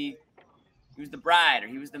the bride, or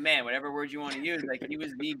he was the man, whatever word you want to use. Like, he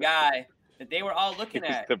was the guy that they were all looking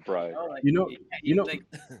at. The bride. Like,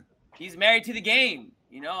 he's married to the game.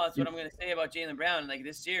 You know, that's what I'm going to say about Jaylen Brown, like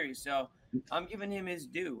this series. So I'm giving him his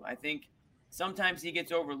due. I think sometimes he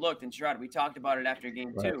gets overlooked. And Sherrod, we talked about it after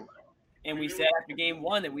game 2. And we said after game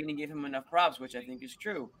 1 that we didn't give him enough props, which I think is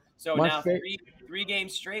true. So now three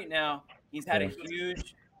games straight now, he's had a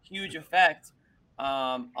huge effect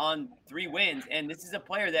on 3 wins. And this is a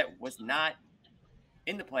player that was not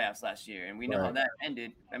in the playoffs last year. And we know how that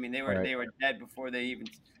ended. I mean, they were dead before they even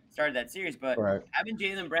started that series, but having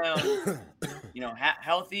Jaylen Brown, you know,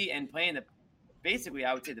 healthy and playing basically,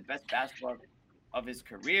 I would say the best basketball of his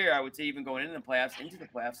career. I would say even going into the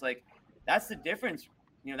playoffs, like that's the difference.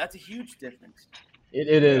 You know, that's a huge difference.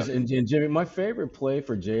 It is, and Jimmy, my favorite play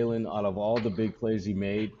for Jaylen out of all the big plays he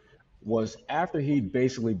made was after he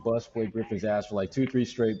basically bust Blake Griffin's ass for like 2-3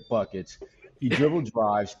 straight buckets. He dribble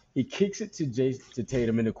drives. He kicks it to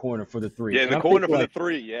Tatum in the corner for the 3. Yeah, in the corner for the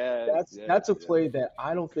 3. Yeah. That's a play that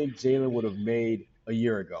I don't think Jaylen would have made a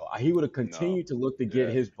year ago. He would have continued to look to get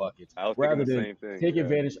his buckets rather than take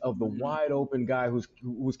advantage of the wide open guy who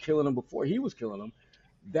was killing him before he was killing him.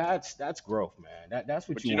 That's growth, man. That's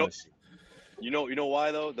what you want to see. You know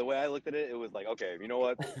why though? The way I looked at it, it was like, okay, you know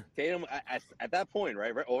what? Tatum at that point,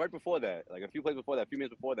 right before that, like a few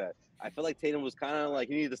minutes before that, I felt like Tatum was kind of like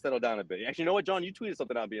he needed to settle down a bit. Actually, you know what, John? You tweeted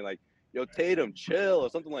something out being like, "Yo, Tatum, chill," or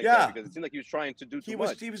something like that, because it seemed like he was trying to do too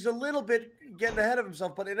much. He was a little bit getting ahead of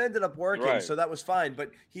himself, but it ended up working, so that was fine.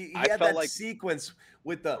 But he had that sequence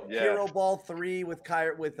with the hero ball 3 with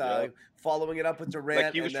following it up with Durant.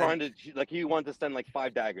 Like he was trying to, like he wanted to send like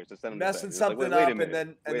 5 daggers to send him messing something up,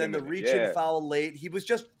 and then the reach-in foul late. He was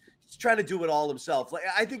just trying to do it all himself. Like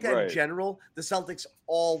I think in general, the Celtics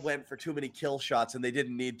all went for too many kill shots, and they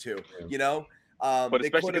didn't need to. You know. But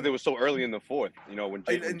especially because it was so early in the fourth, you know, when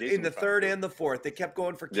in the third and the fourth, they kept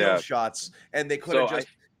going for kill shots, and they could have just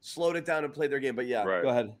slowed it down and played their game. But go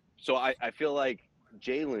ahead. So I feel like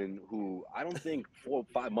Jaylen, who I don't think 4 or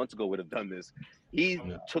 5 months ago would have done this, he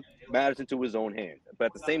took matters into his own hands. But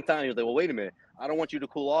at the same time, he was like, well, wait a minute. I don't want you to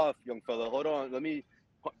cool off, young fella. Hold on. Let me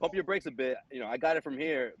pump your brakes a bit. I got it from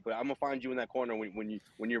here, but I'm gonna find you in that corner when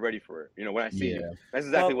you're ready for it. When I see you. That's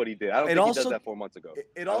exactly what he did. I don't think he does that 4 months ago.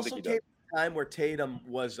 It also came a time where Tatum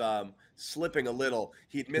was slipping a little.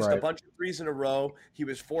 He'd missed a bunch of threes in a row. He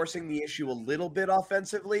was forcing the issue a little bit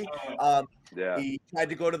offensively. He tried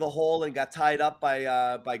to go to the hole and got tied up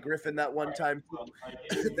by Griffin that one time.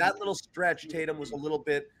 That little stretch, Tatum was a little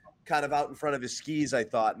bit kind of out in front of his skis, I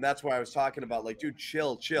thought. And that's why I was talking about, like, dude,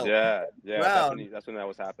 chill. Yeah. Brown, that's when that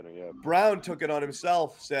was happening, yeah. Brown took it on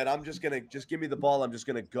himself, said, I'm just going to just give me the ball. I'm just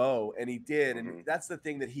going to go. And he did. And that's the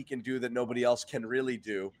thing that he can do that nobody else can really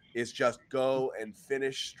do is just go and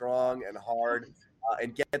finish strong and hard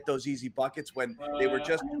and get those easy buckets when they were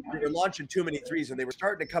launching too many threes and they were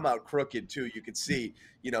starting to come out crooked too. You could see,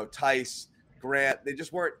 Tice, Grant,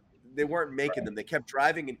 they weren't making them. They kept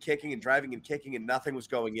driving and kicking and nothing was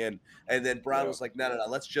going in. And then Brown was like, no,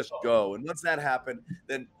 let's just go. And once that happened,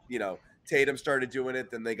 then, Tatum started doing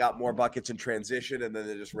it. Then they got more buckets in transition, and then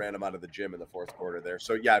they just ran him out of the gym in the fourth quarter there.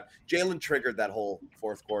 So, yeah, Jalen triggered that whole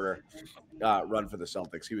fourth quarter run for the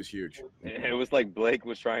Celtics. He was huge. It was like Blake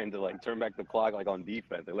was trying to, turn back the clock, on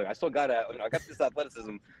defense. Like, I still got I got this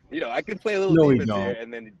athleticism. I can play a little defense here.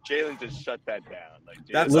 And then Jalen just shut that down.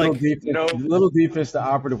 That's little defense. Little defense, the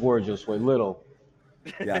operative word, just way little.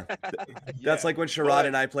 Yeah. That's like when Sherrod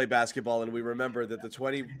and I play basketball and we remember that the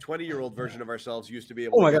 20-year-old version of ourselves used to be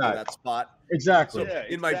able to get to that spot. Exactly. So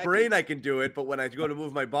in my brain, I can do it, but when I go to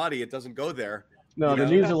move my body, it doesn't go there. No, the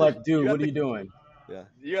knees are like, dude, what are you doing? Yeah.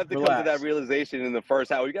 You have to come to that realization in the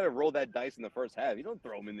first half. You got to roll that dice in the first half. You don't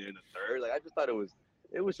throw them in there in the third. I just thought it was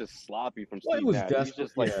just sloppy from Steve Nash. It was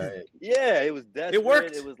desperate. It was desperate. It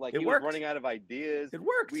worked. It was like he was running out of ideas. It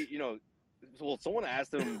worked. Well, someone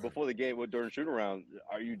asked him before the game during shoot around,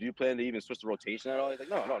 do you plan to even switch the rotation at all? He's like,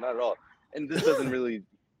 no, not at all. And this doesn't really,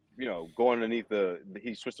 go underneath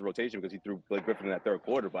he switched the rotation because he threw Blake Griffin in that third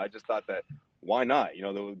quarter. But I just thought that why not?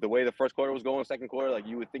 The way the first quarter was going, second quarter,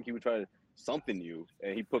 you would think he would try to something new,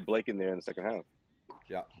 and he put Blake in there in the second half.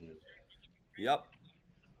 Yeah. Yep.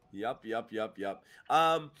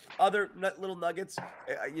 Other little nuggets,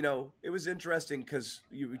 it was interesting because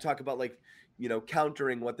we talk about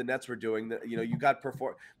countering what the Nets were doing. You got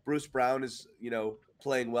Bruce Brown is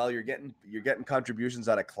playing well. You're getting contributions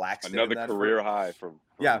out of Claxton. Another career high from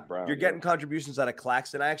Brown. You're getting contributions out of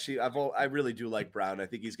Claxton. I really do like Brown. I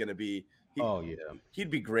think he's going to be.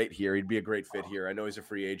 He'd be great here. He'd be a great fit here. I know he's a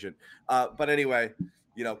free agent. But anyway,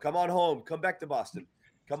 come on home. Come back to Boston.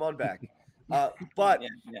 Come on back.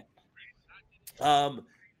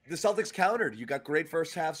 The Celtics countered. You got great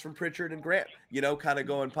first halves from Pritchard and Grant, kind of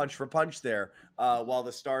going punch for punch there, while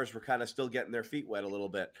the Stars were kind of still getting their feet wet a little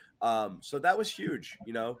bit. So that was huge,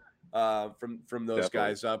 from those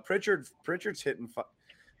guys. Pritchard's hitting.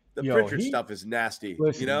 Pritchard stuff is nasty.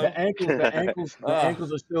 Listen, the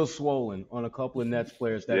ankles are still swollen on a couple of Nets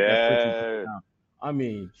players. That I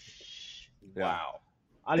mean, wow.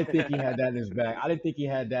 I didn't think he had that in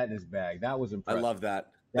his bag. That was impressive. I love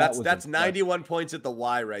that. That's 91 points at the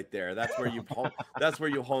Y right there. That's where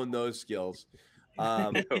you hone those skills.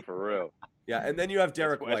 For real. Yeah, and then you have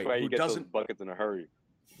Derek White, who doesn't buckets in a hurry.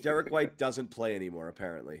 Derek White doesn't play anymore,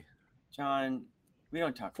 apparently. John, we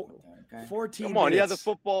don't talk about that. Okay? 14 Come on, minutes. you had the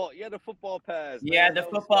football pass. Yeah, the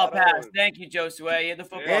football pass. Thank you, Josue. He had the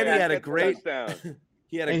football pass. And he had a great touchdown.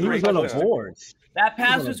 He was on the boards. That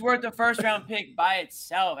pass was worth a first-round pick by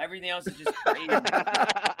itself. Everything else is just crazy.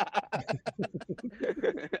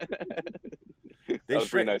 Nice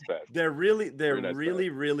pass. They're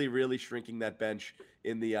really shrinking that bench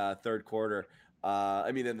in the third quarter.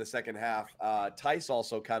 In the second half. Tice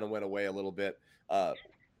also kind of went away a little bit.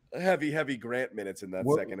 Heavy Grant minutes in that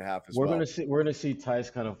second half as well. We're gonna see Tice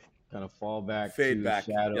kind of fall back, fade back,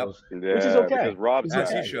 shadows, which is okay. Because Rob's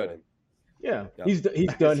as he should. Yeah, he's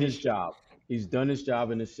done his job. He's done his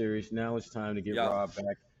job in this series. Now it's time to get Rob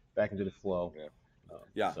back into the flow.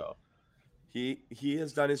 So he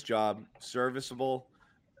has done his job. Serviceable.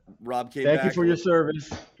 Rob came back. Thank you for your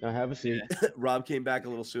service. Now have a seat. Rob came back a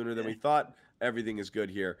little sooner than we thought. Everything is good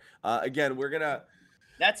here. Again, we're gonna.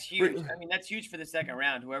 That's huge. That's huge for the second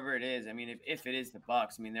round. Whoever it is. If it is the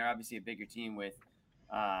Bucks, they're obviously a bigger team with,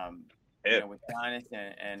 with Giannis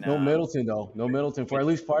and no Middleton though. No Middleton for at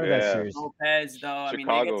least part of that series. Lopez though.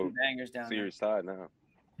 Chicago, they get some bangers down series side now.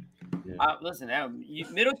 Yeah. Listen,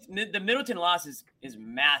 the Middleton loss is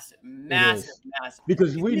massive.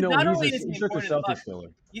 Because we know he's such a Celtics killer.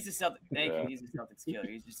 He's a Celtics. Thank you. He's a Celtics killer.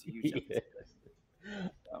 He's just a huge Celtics killer.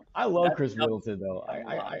 So, I love Chris Middleton though.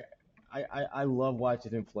 I love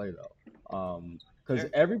watching him play though. Because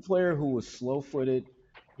every player who was slow-footed,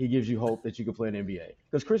 he gives you hope that you can play in the NBA.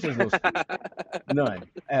 Because Chris has no speed. None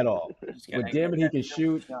at all. But damn it, he can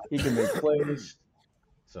shoot. He can make plays.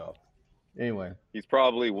 So, anyway. He's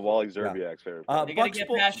probably Wally Zerbiak's favorite. They got to get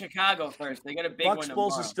past Chicago first. They got a big Bucks one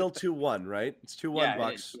Bulls tomorrow. is still 2-1, right? It's 2-1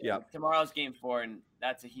 Bucks. Yeah. Tomorrow's game 4, and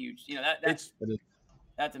that's a huge. That's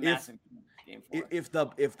a massive game 4. If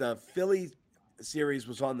the Philly series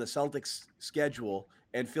was on the Celtics schedule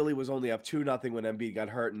and Philly was only up 2-0 when Embiid got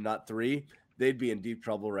hurt and not 3, they'd be in deep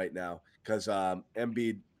trouble right now because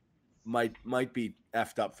Embiid might be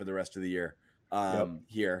effed up for the rest of the year.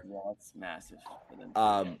 Here. Yeah, that's massive for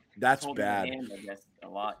them. That's bad. I guess a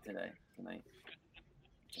lot tonight.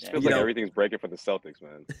 It feels like everything's breaking for the Celtics,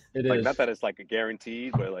 man. It like, is. Not that it's like a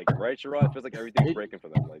guaranteed, but like, right, Sherrod? It feels like everything's breaking for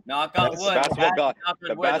them. Like, knock on wood.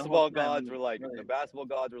 The basketball gods were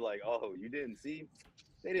like, oh, you didn't see?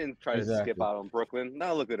 They didn't try to skip out on Brooklyn.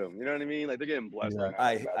 Now look at them. You know what I mean? Like, they're getting blessed. Right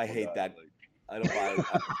now, I hate that. I don't buy it.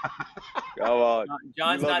 Come on.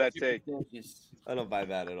 John's not that take. I don't buy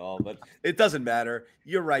that at all, but it doesn't matter.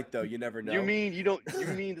 You're right, though. You never know. You mean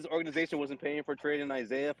this organization wasn't paying for trading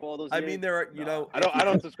Isaiah for all those years? I mean, there are, I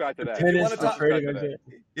don't subscribe to that.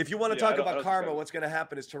 If you want to talk about karma, what's going to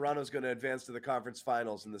happen is Toronto's going to advance to the conference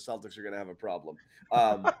finals, and the Celtics are going to have a problem.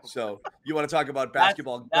 So you want to talk about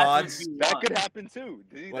basketball gods? That could happen too.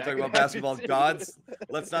 Want to talk about basketball gods?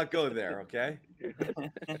 Let's not go there, okay?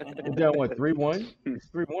 We're down what, 3-1? It's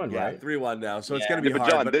 3-1, right? 3-1 now. So it's going to be hard.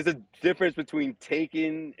 But John, there's a difference between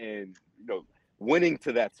taking and winning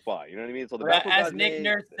to that spot. You know what I mean? So the as Nick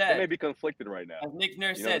Nurse said, they may be conflicted right now. As Nick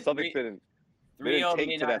Nurse said, something didn't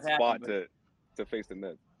take to that spot to face the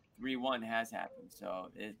Nets. 3-1 has happened, so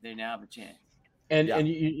they now have a chance. And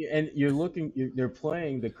you're looking. They're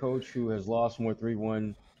playing the coach who has lost more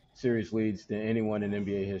 3-1 series leads than anyone in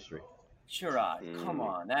NBA history. Sherrod, come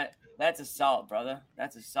on, that's assault, brother.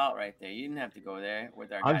 That's assault right there. You didn't have to go there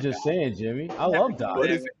with our guy. I'm just saying, Jimmy. I love Doc.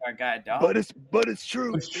 With our guy, Doc. But it's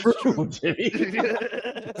true. It's true, Jimmy.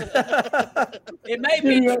 It may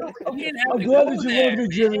be true. I'm glad that you love me,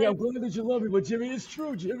 Jimmy. I'm glad that you love me, but Jimmy, it's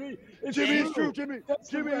true, Jimmy. It's true, Jimmy.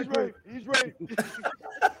 Jimmy is right. He's right.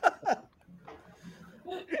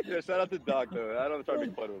 Yeah, shout out to Doc, though. I don't try to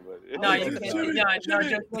make fun of him, but no, you can't.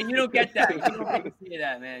 You don't get that. You don't get to see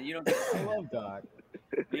that, man. You don't get to see I love Doc.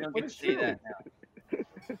 You don't get to see that now.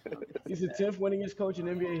 He's the 10th winningest coach in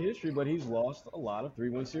NBA history, but he's lost a lot of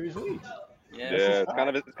 3-1 series leads. Yeah, it's kind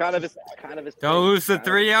of his. Don't lose the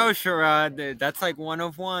 3-0, Sherrod. That's like 1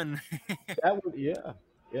 of 1. That would, yeah.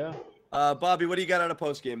 Bobby, what do you got on a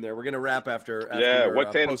post game there? We're gonna wrap after your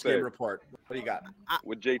what Tatum post game said. report. What do you got?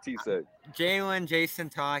 What JT said. Jalen, Jason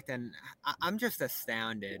talked, and I'm just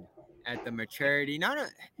astounded at the maturity,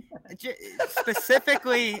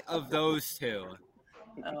 specifically of those two.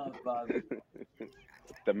 Oh, Bobby.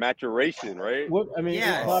 The maturation, right? What I mean,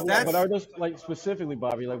 yeah, Bobby, but are those specifically,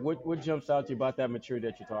 Bobby? What jumps out to you about that maturity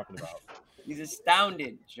that you're talking about? He's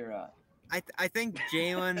astounded, Sherrod. I think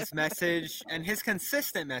Jalen's message and his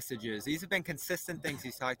consistent messages, these have been consistent things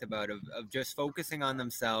he's talked about of just focusing on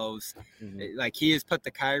themselves. Mm-hmm. Like he has put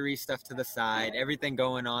the Kyrie stuff to the side, everything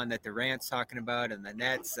going on that Durant's talking about and the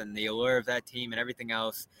Nets and the allure of that team and everything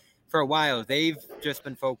else. For a while, they've just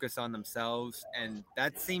been focused on themselves. And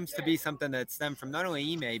that seems to be something that stemmed from not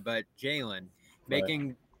only Ime, but Jalen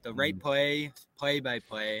making the right play by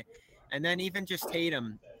play. And then even just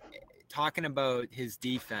Tatum talking about his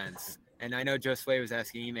defense. And I know Josue was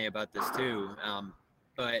asking Ime about this too,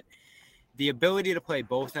 but the ability to play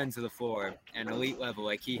both ends of the floor and elite level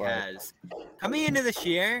like he has. Coming into this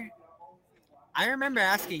year, I remember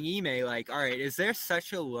asking Ime, like, all right, is there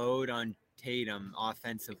such a load on Tatum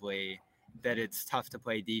offensively that it's tough to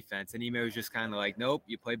play defense? And Ime was just kind of like, nope,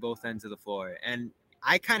 you play both ends of the floor. And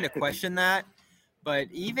I kind of question that, but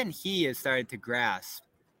even he has started to grasp,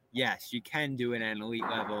 yes, you can do it at an elite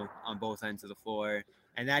level on both ends of the floor.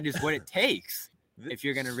 And that is what it takes if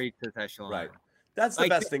you're going to reach this echelon. Right. That's the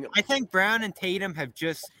best thing. I think Brown and Tatum have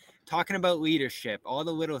just talking about leadership, all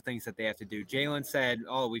the little things that they have to do. Jalen said,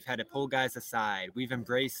 we've had to pull guys aside. We've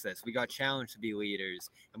embraced this. We got challenged to be leaders,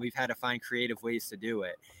 and we've had to find creative ways to do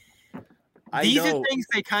it. These are things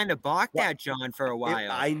they kind of balked at, John, for a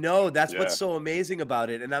while. I know. That's what's so amazing about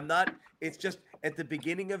it. And it's just at the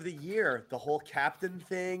beginning of the year, the whole captain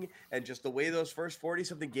thing and just the way those first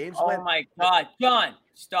 40-something games went. Oh, my God. John,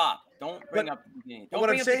 stop. Don't bring up the beginning. What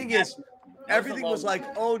I'm saying is everything was like,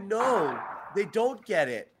 oh, no, They don't get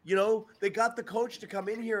it. You know, they got the coach to come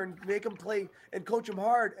in here and make them play and coach them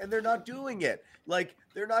hard, and they're not doing it. Like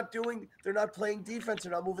they're not playing defense.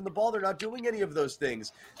 They're not moving the ball. They're not doing any of those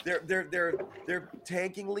things. They're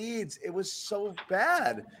tanking leads. It was so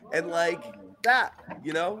bad. And like that,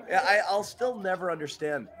 you know, I'll still never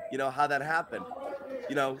understand, you know, how that happened.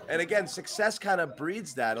 You know, and again, success kind of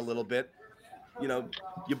breeds that a little bit. You know,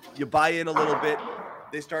 you buy in a little bit.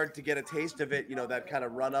 They started to get a taste of it, you know, that kind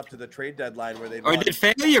of run up to the trade deadline where they. Or did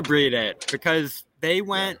failure breed it? Because they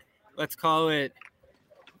went, let's call it,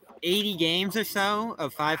 80 games or so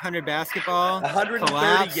of 500 basketball. 130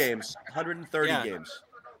 collapse. games. 130 games.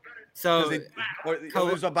 So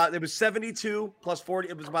it was 72 plus 40.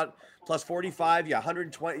 It was about plus 45. Yeah,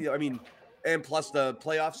 120. I mean, and plus the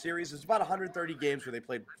playoff series. It's about 130 games where they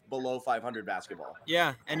played below 500 basketball.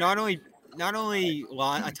 Yeah, and not only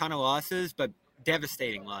a ton of losses, but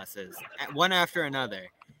devastating losses, one after another.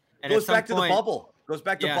 And goes back to the bubble. Goes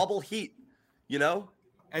back to bubble heat. You know.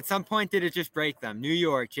 At some point, did it just break them? New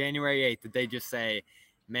York, January 8th. Did they just say,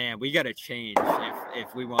 "Man, we got to change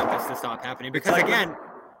if we want this to stop happening"? Because again,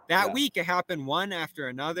 that week it happened one after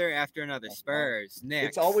another. Spurs, Knicks.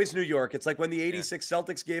 It's always New York. It's like when the '86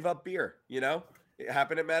 Celtics gave up beer. You know, it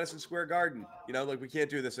happened at Madison Square Garden. You know, like we can't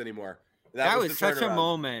do this anymore. That was such a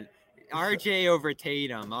moment. RJ over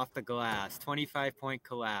Tatum off the glass, 25-point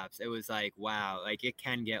collapse. It was like, wow, like it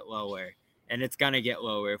can get lower, and it's gonna get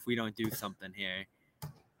lower if we don't do something here.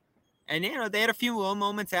 And you know, they had a few low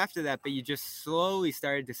moments after that, but you just slowly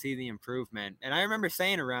started to see the improvement. And I remember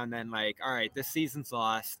saying around then, like, all right, this season's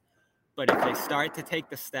lost, but if they start to take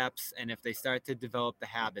the steps and if they start to develop the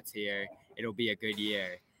habits here, it'll be a good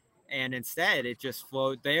year. And instead, it just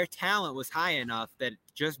flowed. Their talent was high enough that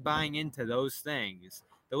just buying into those things,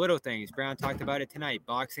 the little things, Brown talked about it tonight,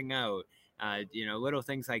 boxing out, you know, little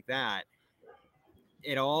things like that.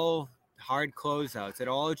 It all hard closeouts. It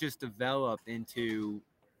all just developed into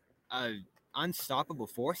an unstoppable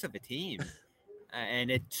force of a team. And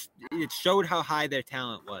it showed how high their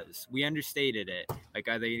talent was. We understated it. Like,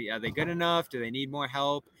 are they good enough? Do they need more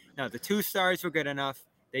help? No, the 2 stars were good enough.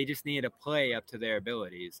 They just needed to play up to their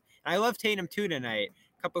abilities. And I love Tatum too tonight.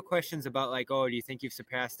 A couple of questions about like, oh, do you think you've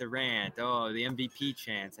surpassed Durant? Oh, the MVP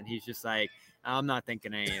chance. And he's just like, I'm not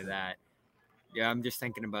thinking any of that. Yeah, I'm just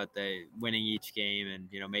thinking about the winning each game and,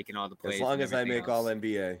 you know, making all the plays. As long as I make all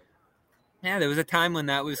NBA. Yeah, there was a time when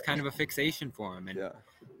that was kind of a fixation for him. And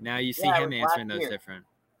now you see him answering those different.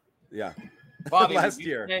 Yeah. Bobby, last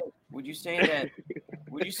year. Would you say,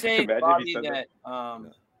 Bobby, that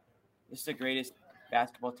this is the greatest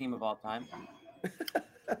basketball team of all time?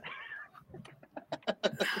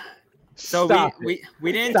 So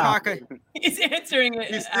we didn't talk. He's answering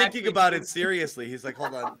it. He's thinking about it seriously. He's like,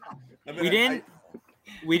 hold on. We didn't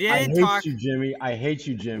I hate talk. you, Jimmy. I hate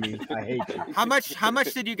you, Jimmy. I hate you. How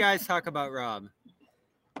much did you guys talk about Rob?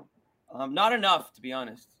 Not enough, to be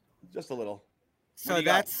honest. Just a little. So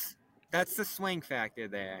that's the swing factor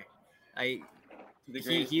there. He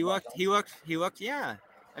looked. Yeah.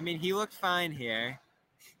 I mean, he looked fine here,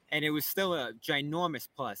 and it was still a ginormous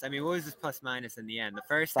plus. I mean, what was his plus minus in the end? The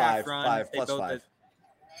first half run,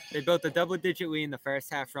 they built the double-digit lead in the first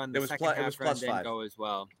half run. The second half run didn't go as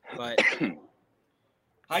well, but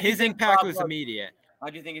his impact was immediate. How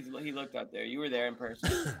do you think he looked out there? You were there in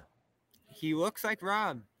person. He looks like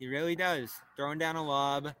Rob. He really does. Throwing down a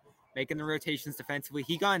lob, making the rotations defensively.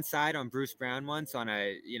 He got inside on Bruce Brown once on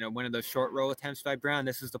one of those short roll attempts by Brown.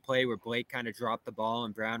 This was the play where Blake kind of dropped the ball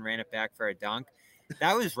and Brown ran it back for a dunk.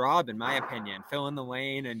 That was Rob, in my opinion, filling the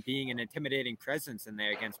lane and being an intimidating presence in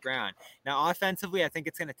there against Brown. Now, offensively, I think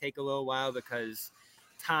it's going to take a little while because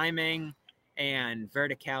timing and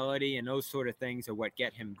verticality and those sort of things are what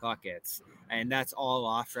get him buckets. And that's all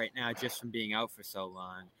off right now just from being out for so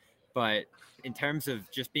long. But in terms of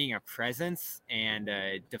just being a presence and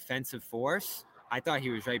a defensive force, I thought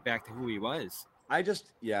he was right back to who he was.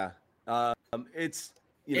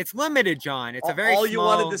 It's limited, John. It's a very all you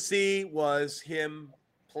wanted to see was him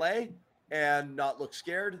play and not look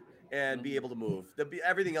scared and be able to move.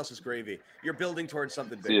 Everything else is gravy. You're building towards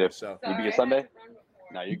something bigger. So maybe a Sunday.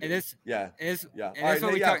 No, you. It is. Yeah. It is. Yeah. All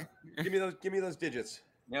right. Give me those digits.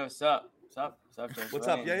 Yeah. What's up? What's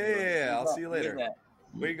up? Yeah. I'll see you later.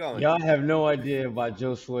 Where you going? Y'all have no idea about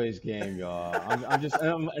Joe Sway's game, y'all. I'm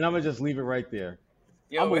gonna just leave it right there.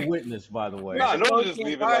 I'm a witness, by the way. No, don't just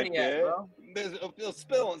leave it like that.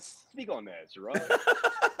 Speak on that, Gerard.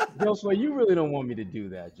 Joe Sway, you really don't want me to do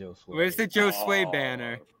that, Joe Sway. Where's the Joe Sway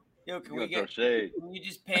banner? Yo, can You we gonna get? throw shade. Can you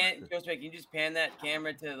just pan? Can you just pan that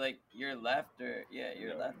camera to like your left or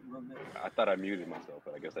your left a little bit? I thought I muted myself,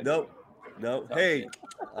 but I guess I No. Hey.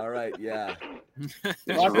 All right. Yeah.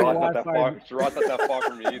 Sherrod's not that far. Sherrod's not that far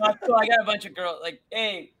from me either. So I got a bunch of girls. Like,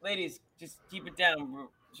 hey, ladies, just keep it down.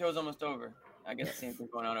 Show's almost over. I guess the same thing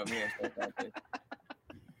going on over here. So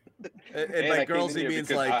And by girls, he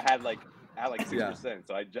means like I had like 6%,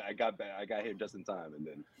 so I got here just in time, and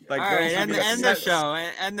then. By All girls, right, he end means the show.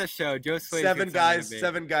 End the show. Joe Slade.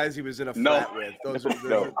 seven guys he was in a flat with.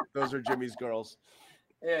 Those are Jimmy's girls.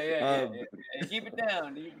 Yeah. Keep it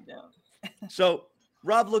down. So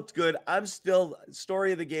Rob looked good. I'm still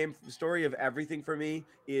story of the game. Story of everything for me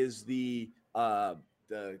is the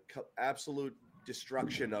absolute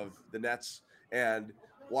destruction of the Nets and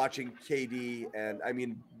watching KD and I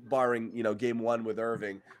mean barring game one with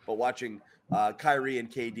Irving, but watching Kyrie and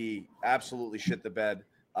KD absolutely shit the bed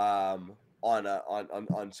on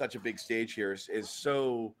such a big stage here is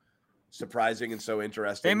so surprising and so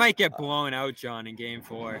interesting. They might get blown out, John, in Game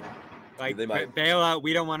 4. Like they might. Bail out.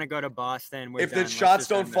 We don't want to go to Boston. If the shots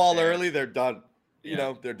don't fall early, they're done.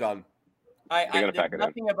 They're done. There's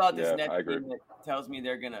nothing about this Nets team that tells me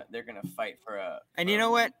they're gonna fight for a. And you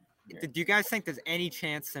know what? Do you guys think there's any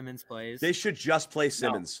chance Simmons plays? They should just play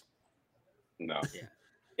Simmons. No. Yeah.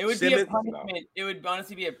 It would be a punishment. No. It would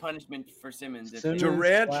honestly be a punishment for Simmons.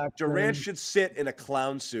 Durant should sit in a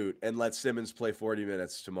clown suit and let Simmons play 40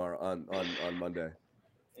 minutes tomorrow on Monday.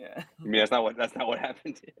 Yeah. I mean, that's not what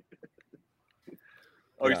happened.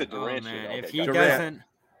 You said Durant should. Okay, if he doesn't.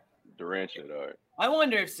 Durant should. All right. I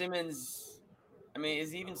wonder if Simmons. I mean,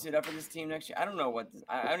 is he even suited up for this team next year? I don't know what.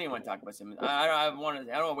 I don't even want to talk about Simmons. I don't want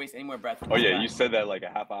to waste any more breath. Oh yeah, you said that like a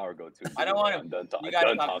half hour ago too. I don't want to. I'm done talking.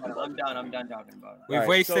 I'm done talking about it. We've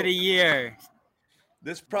wasted a year.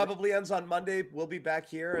 This probably ends on Monday. We'll be back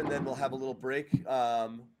here, and then we'll have a little break.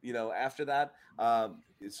 After that.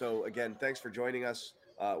 So again, thanks for joining us.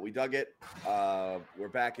 We dug it. We're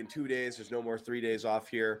back in 2 days. There's no more 3 days off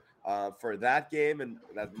here for that game, and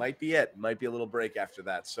that might be it. Might be a little break after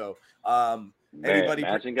that. So. Anybody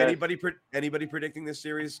predicting this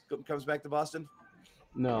series comes back to Boston?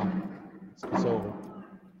 No, it's over.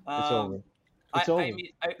 It's over. It's over. I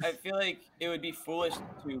mean, I feel like it would be foolish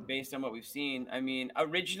to, based on what we've seen. I mean,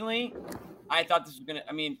 originally, I thought this was gonna.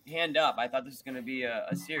 I mean, hand up, I thought this was gonna be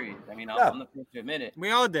a series. I mean, I'm the first to admit it.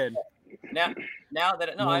 We all did. Now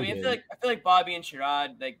that no, I mean, I feel like Bobby and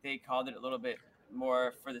Sherrod, like they called it a little bit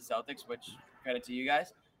more for the Celtics, which credit to you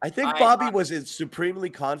guys. I think Bobby was supremely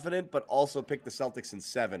confident, but also picked the Celtics in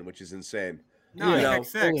 7, which is insane. No, he picked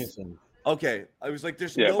 6. Okay, I was like,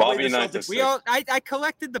 "There's no Bobby way the Celtics." I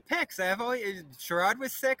collected the picks. Sherrod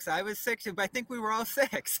was 6. I was 6. But I think we were all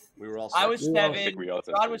 6. We were all 6. I was 7.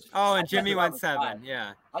 Sherrod was. And Jimmy went 7.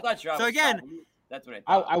 Yeah. I thought Sherrod. So again, 5. That's what I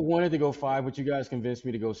thought. I wanted to go 5, but you guys convinced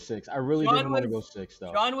me to go 6. I really didn't want to go 6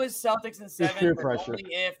 though. John was Celtics in 7. Peer pressure.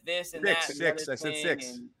 Only if this and 6, that. 6. I said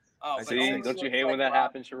 6. Don't you hate when that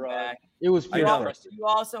happens, Sherrod? It was pure pressure. You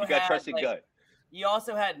also got trust your gut. You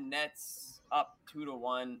also had Nets up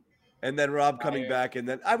 2-1. And then Rob coming back, and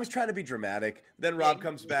then I was trying to be dramatic. Then Rob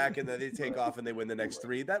comes back, and then they take off and they win the next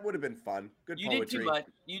 3. That would have been fun. Good poetry.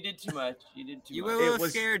 You did too much. You were a little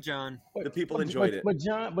scared, John. The people enjoyed it. But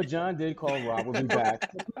John did call Rob will be back.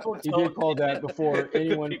 He did call that before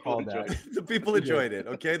anyone called that. The people enjoyed it.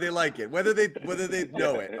 Okay, they like it, whether they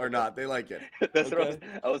know it or not. They like it. That's what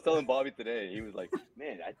I was telling Bobby today. He was like,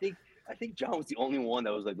 "Man, I think John was the only one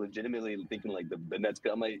that was like legitimately thinking like the Nets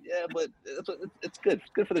good." I'm like, "Yeah, but it's good. It's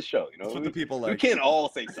good for the show, you know." That's what the people like. We can't all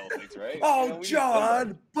say Celtics, right? Oh,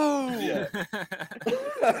 John! Boom! Yeah.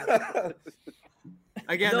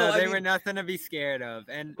 Again, they were nothing to be scared of,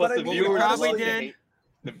 but the viewers probably did.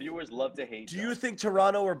 The viewers love to hate. Do you think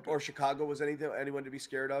Toronto or Chicago was anyone to be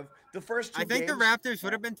scared of? The first 2 I think games, the Raptors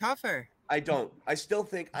would have been tougher. I don't. I still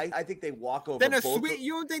think. I think they walk over. Then a both sweep.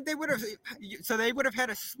 You don't think they would have? So they would have had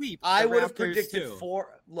a sweep. I would have predicted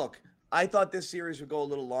 4. Look, I thought this series would go a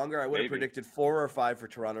little longer. I would have predicted 4 or 5 for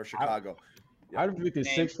Toronto or Chicago. I would have predicted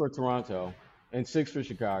 6 for Toronto and 6 for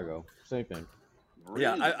Chicago. Same thing.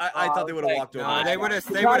 Really? Yeah, I thought they would have walked over. No, they would have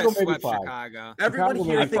swept 5. Chicago. Everyone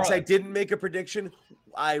here thinks I didn't make a prediction.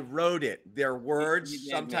 I wrote it. They're words.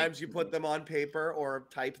 Sometimes you put them on paper or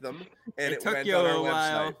type them, and it went on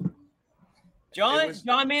our website.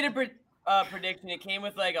 John made a prediction. It came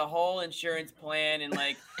with like a whole insurance plan, and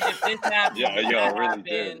like if this happens, really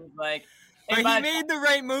did. Like. But he made the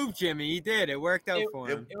right move, Jimmy. He did. It worked out for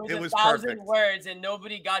him. It was 1,000 words, and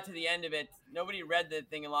nobody got to the end of it. Nobody read the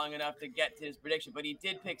thing long enough to get to his prediction, but he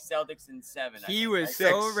did pick Celtics in 7. He was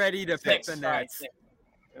so ready to pick the Nets. It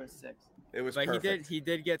was 6. It was but perfect. he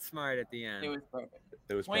did get smart at the end. It was perfect.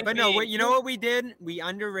 It was Point But perfect. no, you know what we did? We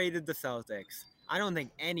underrated the Celtics. I don't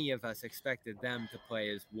think any of us expected them to play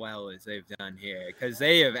as well as they've done here because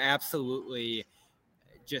they have absolutely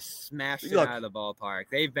just smashed it Look, out of the ballpark.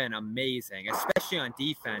 They've been amazing, especially on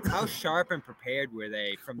defense. How sharp and prepared were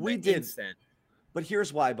they from the instant? But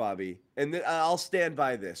here's why, Bobby, and I'll stand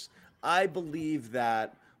by this. I believe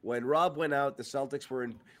that when Rob went out, the Celtics were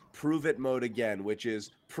in prove it mode again, which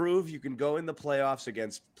is prove you can go in the playoffs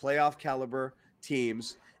against playoff caliber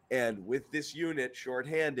teams, and with this unit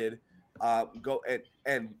shorthanded, go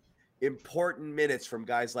and important minutes from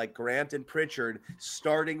guys like Grant and Pritchard,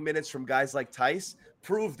 starting minutes from guys like Tice,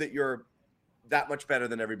 prove that you're that much better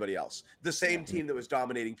than everybody else. The same team that was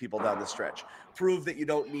dominating people down the stretch. Prove that you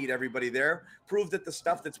don't need everybody there. Prove that the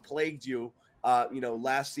stuff that's plagued you,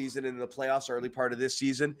 last season and in the playoffs, early part of this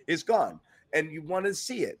season is gone. And you want to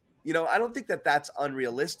see it. I don't think that that's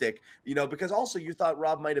unrealistic, because also you thought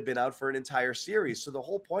Rob might have been out for an entire series. So the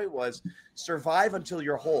whole point was survive until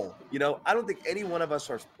you're whole. I don't think any one of us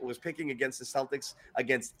was picking against the Celtics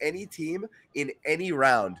against any team in any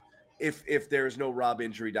round if there's no Rob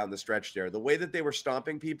injury down the stretch there. The way that they were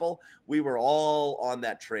stomping people, we were all on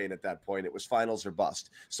that train at that point. It was finals or bust.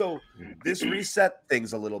 So this reset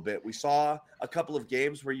things a little bit. We saw a couple of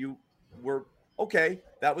games where you were, okay,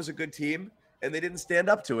 that was a good team, and they didn't stand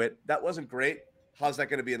up to it. That wasn't great. How's that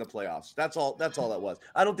going to be in the playoffs? That's all that was.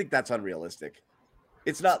 I don't think that's unrealistic.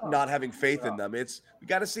 It's not having faith in them. It's we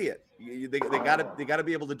got to see it. They got to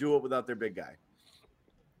be able to do it without their big guy.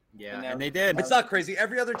 Yeah, and they did. It's not crazy.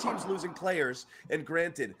 Every other team's losing players, and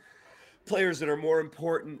granted, players that are more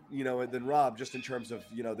important, than Rob, just in terms of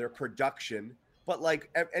their production. But like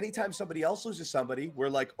anytime somebody else loses somebody, we're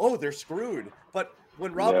like, oh, they're screwed. But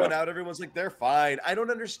when Rob went out, everyone's like, they're fine. I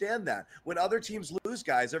don't understand that. When other teams lose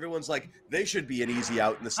guys, everyone's like, they should be an easy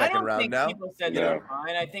out in the second round now. I don't think people said they were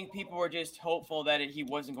fine. I think people were just hopeful that he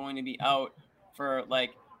wasn't going to be out for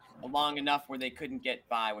like long enough where they couldn't get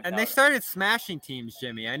by without And they started smashing teams,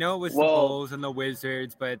 Jimmy. I know it was the Bulls and the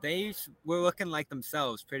Wizards, but they were looking like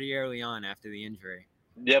themselves pretty early on after the injury.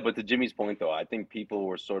 Yeah, but to Jimmy's point, though, I think people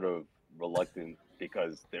were sort of reluctant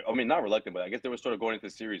because not reluctant, but I guess they were sort of going into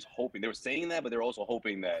the series hoping. They were saying that, but they were also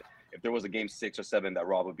hoping that if there was a game 6 or 7, that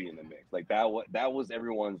Rob would be in the mix. Like that was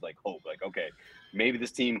everyone's like hope. Like, okay, maybe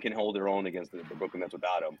this team can hold their own against the Brooklyn Nets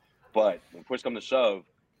without him. But when push comes to shove,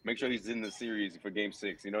 make sure he's in the series for game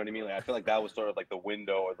 6. You know what I mean? Like, I feel like that was sort of like the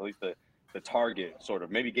window, or at least the target, sort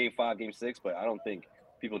of. Maybe game 5, game 6, but I don't think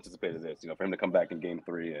people anticipated this, for him to come back in game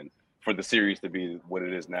 3 and for the series to be what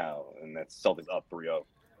it is now, and that's Celtics up 3-0.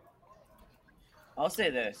 I'll say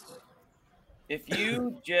this. If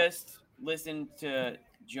you just listened to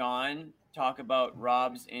John talk about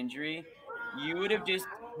Rob's injury, you would have just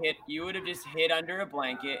hid under a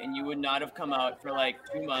blanket and you would not have come out for like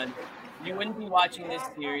 2 months. You wouldn't be watching this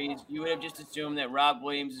series. You would have just assumed that Rob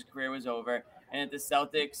Williams' career was over and that the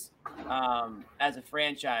Celtics, as a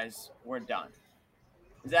franchise, were done.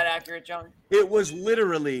 Is that accurate, John? It was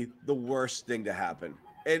literally the worst thing to happen.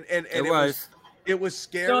 And it was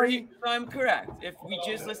scary. So I'm correct. If we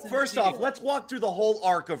just listen First off, let's walk through the whole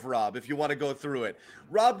arc of Rob if you want to go through it.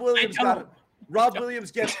 Rob Williams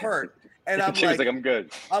gets hurt. And I'm like, I'm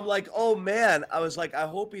good. I'm like, oh man. I was like, I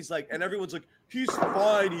hope he's like, and everyone's like, he's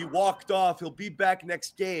fine. He walked off. He'll be back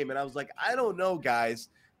next game. And I was like, I don't know, guys.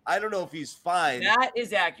 I don't know if he's fine. That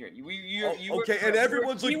is accurate. You okay, and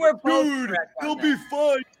everyone's like, dude, he'll be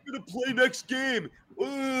fine. He's going to play next game.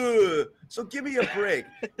 Ugh. So give me a break.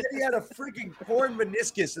 Then he had a freaking torn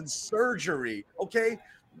meniscus and surgery. Okay,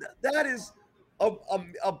 that is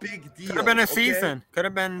a big deal. Could have been a season. Could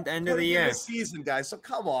have been the end of the year. A season, guys. So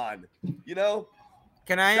come on,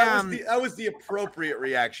 Can I? That was the appropriate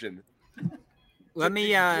reaction. Let me.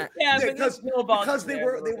 Because they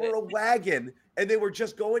were a wagon and they were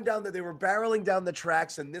just going down they were barreling down the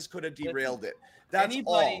tracks, and this could have derailed it. That's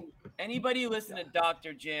all. Anybody who listened to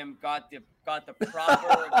Dr. Jim got the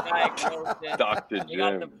proper diagnosis. Dr.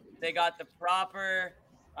 Jim. They got the proper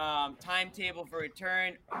timetable for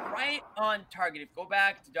return right on target. Go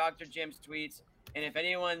back to Dr. Jim's tweets, and if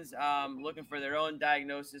anyone's looking for their own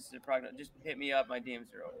diagnosis or prognosis, just hit me up. My DMs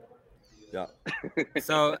are open. Yeah.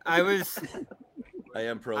 So I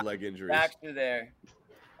am pro leg injuries. Facts are there.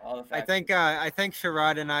 All the facts. I think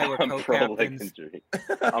Sherrod and I were co-captains.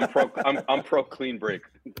 I'm pro clean break.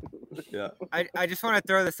 Yeah. I just want to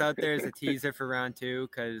throw this out there as a teaser for round 2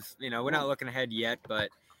 because we're not looking ahead yet, but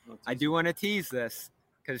I do want to tease this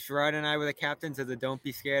because Sherrod and I were the captains of the Don't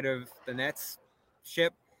Be Scared of the Nets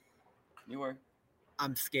ship. You were.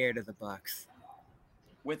 I'm scared of the Bucks.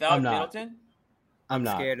 Without Middleton? I'm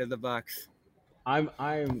not scared of the Bucks. I'm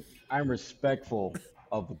respectful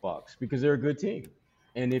of the Bucks because they're a good team.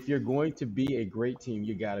 And if you're going to be a great team,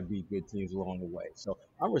 you got to beat good teams along the way. So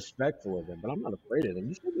I'm respectful of them, but I'm not afraid of them.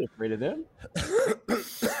 You shouldn't be afraid of them.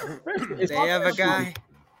 They have a guy.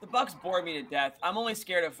 The Bucks bored me to death. I'm only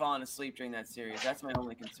scared of falling asleep during that series. That's my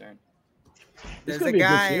only concern. There's a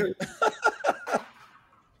guy.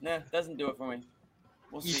 Nah, doesn't do it for me.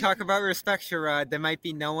 We'll You see. talk about respect, Sherrod. There might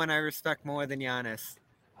be no one I respect more than Giannis.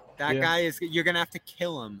 That guy is. You're gonna have to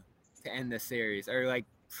kill him to end this series, or like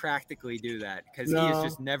practically do that, because he is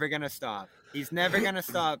just never gonna stop. He's never gonna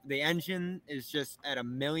stop. The engine is just at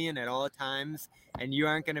 1,000,000 at all times, and you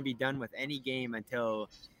aren't gonna be done with any game until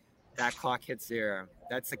that clock hits 0.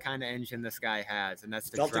 That's the kind of engine this guy has, and that's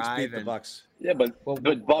the Celtics drive. beat the Bucks. Yeah, but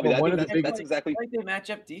Bobby, I think that's exactly. I think they match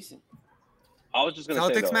up decent. I was just going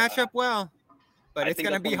to say, Celtics match up well, but it's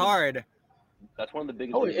going to be hard. That's one of the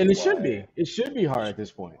biggest. Oh, and it should be. It should be hard at this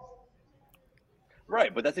point.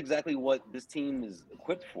 Right, but that's exactly what this team is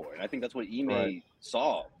equipped for, and I think that's what Ime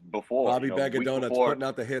saw before. Bobby Bag of Donuts putting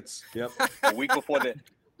out the hits. Yep. A week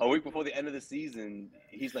before the end of the season,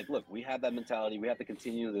 he's like, "Look, we have that mentality. We have to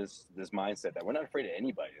continue this mindset that we're not afraid of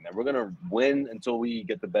anybody, and that we're gonna win until we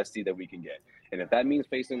get the best seed that we can get. And if that means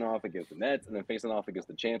facing off against the Nets and then facing off against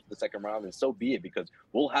the champs in the second round, then so be it. Because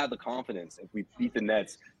we'll have the confidence if we beat the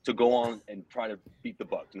Nets to go on and try to beat the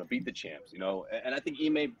Bucks, beat the champs, And I think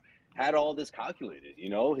Ime had all this calculated,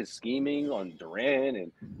 his scheming on Durant and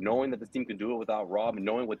knowing that this team could do it without Rob and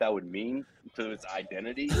knowing what that would mean to its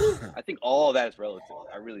identity. I think all of that is relative.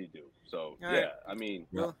 I really do. So, I mean,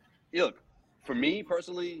 look, for me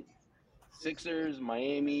personally, Sixers,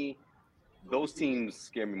 Miami, those teams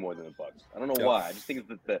scare me more than the Bucks. I don't know why. I just think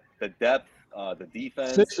it's the depth, the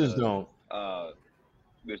defense. Sixers don't.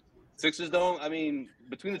 The Sixers don't. I mean,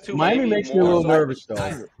 between the two, Miami makes me a little nervous, though.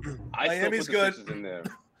 Miami's good. Sixers in there.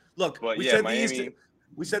 Look, But we yeah, said Miami-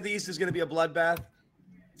 the East is going to be a bloodbath.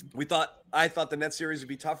 I thought the Nets series would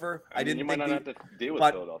be tougher. I didn't you might think not have to deal with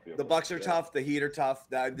but Philadelphia. the Bucks are tough. The Heat are tough.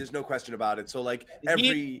 There's no question about it. So like The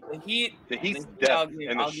Heat's I'll depth give-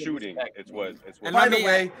 and the I'll give shooting, respect. it's what. And By let the me-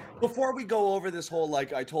 way, before we go over this whole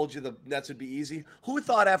like I told you the Nets would be easy, who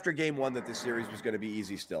thought after game 1 that this series was going to be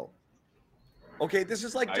easy still? Okay, this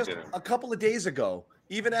is like I just didn't. a couple of days ago,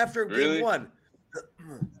 even after Really? game 1.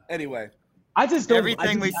 Anyway, I just don't.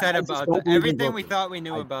 Everything we said about them, everything we thought we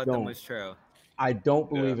knew I about them don't. was true. I don't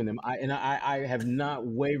believe in them. I have not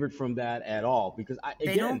wavered from that at all because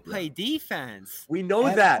They don't play defense. we know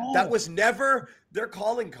At that. all. That was never their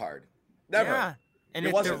calling card. Never. Yeah, and It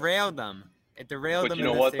it wasn't. derailed them. It derailed But them you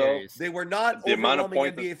know in the what, though? series. They were not The amount of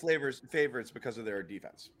overwhelming points NBA favorites because of their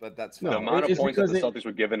defense. But that's The No, fine. amount of it's points that the because Celtics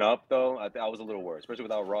were giving up, though, I was a little worried, especially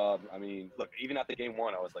without Rob. I mean, look, even after game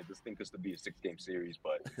 1, I was like, this thing could still be a 6-game series,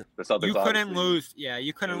 but the Celtics You couldn't obviously- lose. Yeah,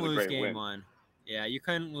 you couldn't it was a lose great game win. 1. Yeah, you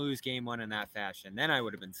couldn't lose game 1 in that fashion. Then I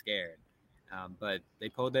would have been scared. But they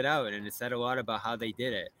pulled it out, and it said a lot about how they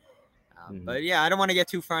did it. But yeah, I don't want to get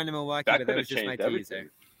too far into Milwaukee, That but could that have was just my changed everything.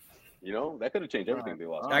 teaser. That could have changed everything they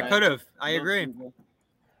lost. That could have. I agree.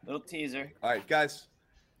 Little teaser. All right, guys.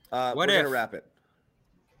 We're What going to if? wrap it.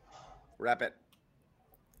 Wrap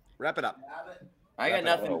it up. I got Wrap it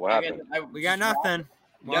up. nothing. What happened? We got nothing.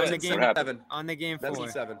 We're on the Nets game. What happened? 7. On the game Nets 4.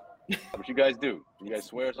 in 7. What you guys do? You guys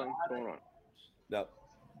swear or something? What's going on? No.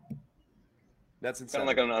 Nets in Kind 7. of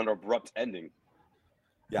like an abrupt ending.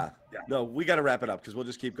 Yeah. No, we got to wrap it up because we'll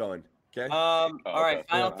just keep going. Okay. All right. okay.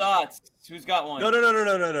 Final thoughts. Who's got one? No.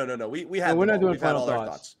 We had. No, we're them not all. doing We've had final all our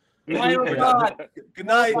thoughts. Final Yeah. thoughts. Good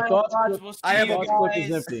night. Final Thoughts- thoughts. We'll see I have you a- Thoughts is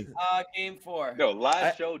guys. empty. Game 4. No,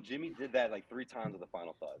 last show, Jimmy did that like 3 times with the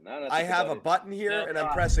final thought. Now that I think have about a it, button here Yeah. and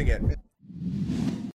I'm pressing it.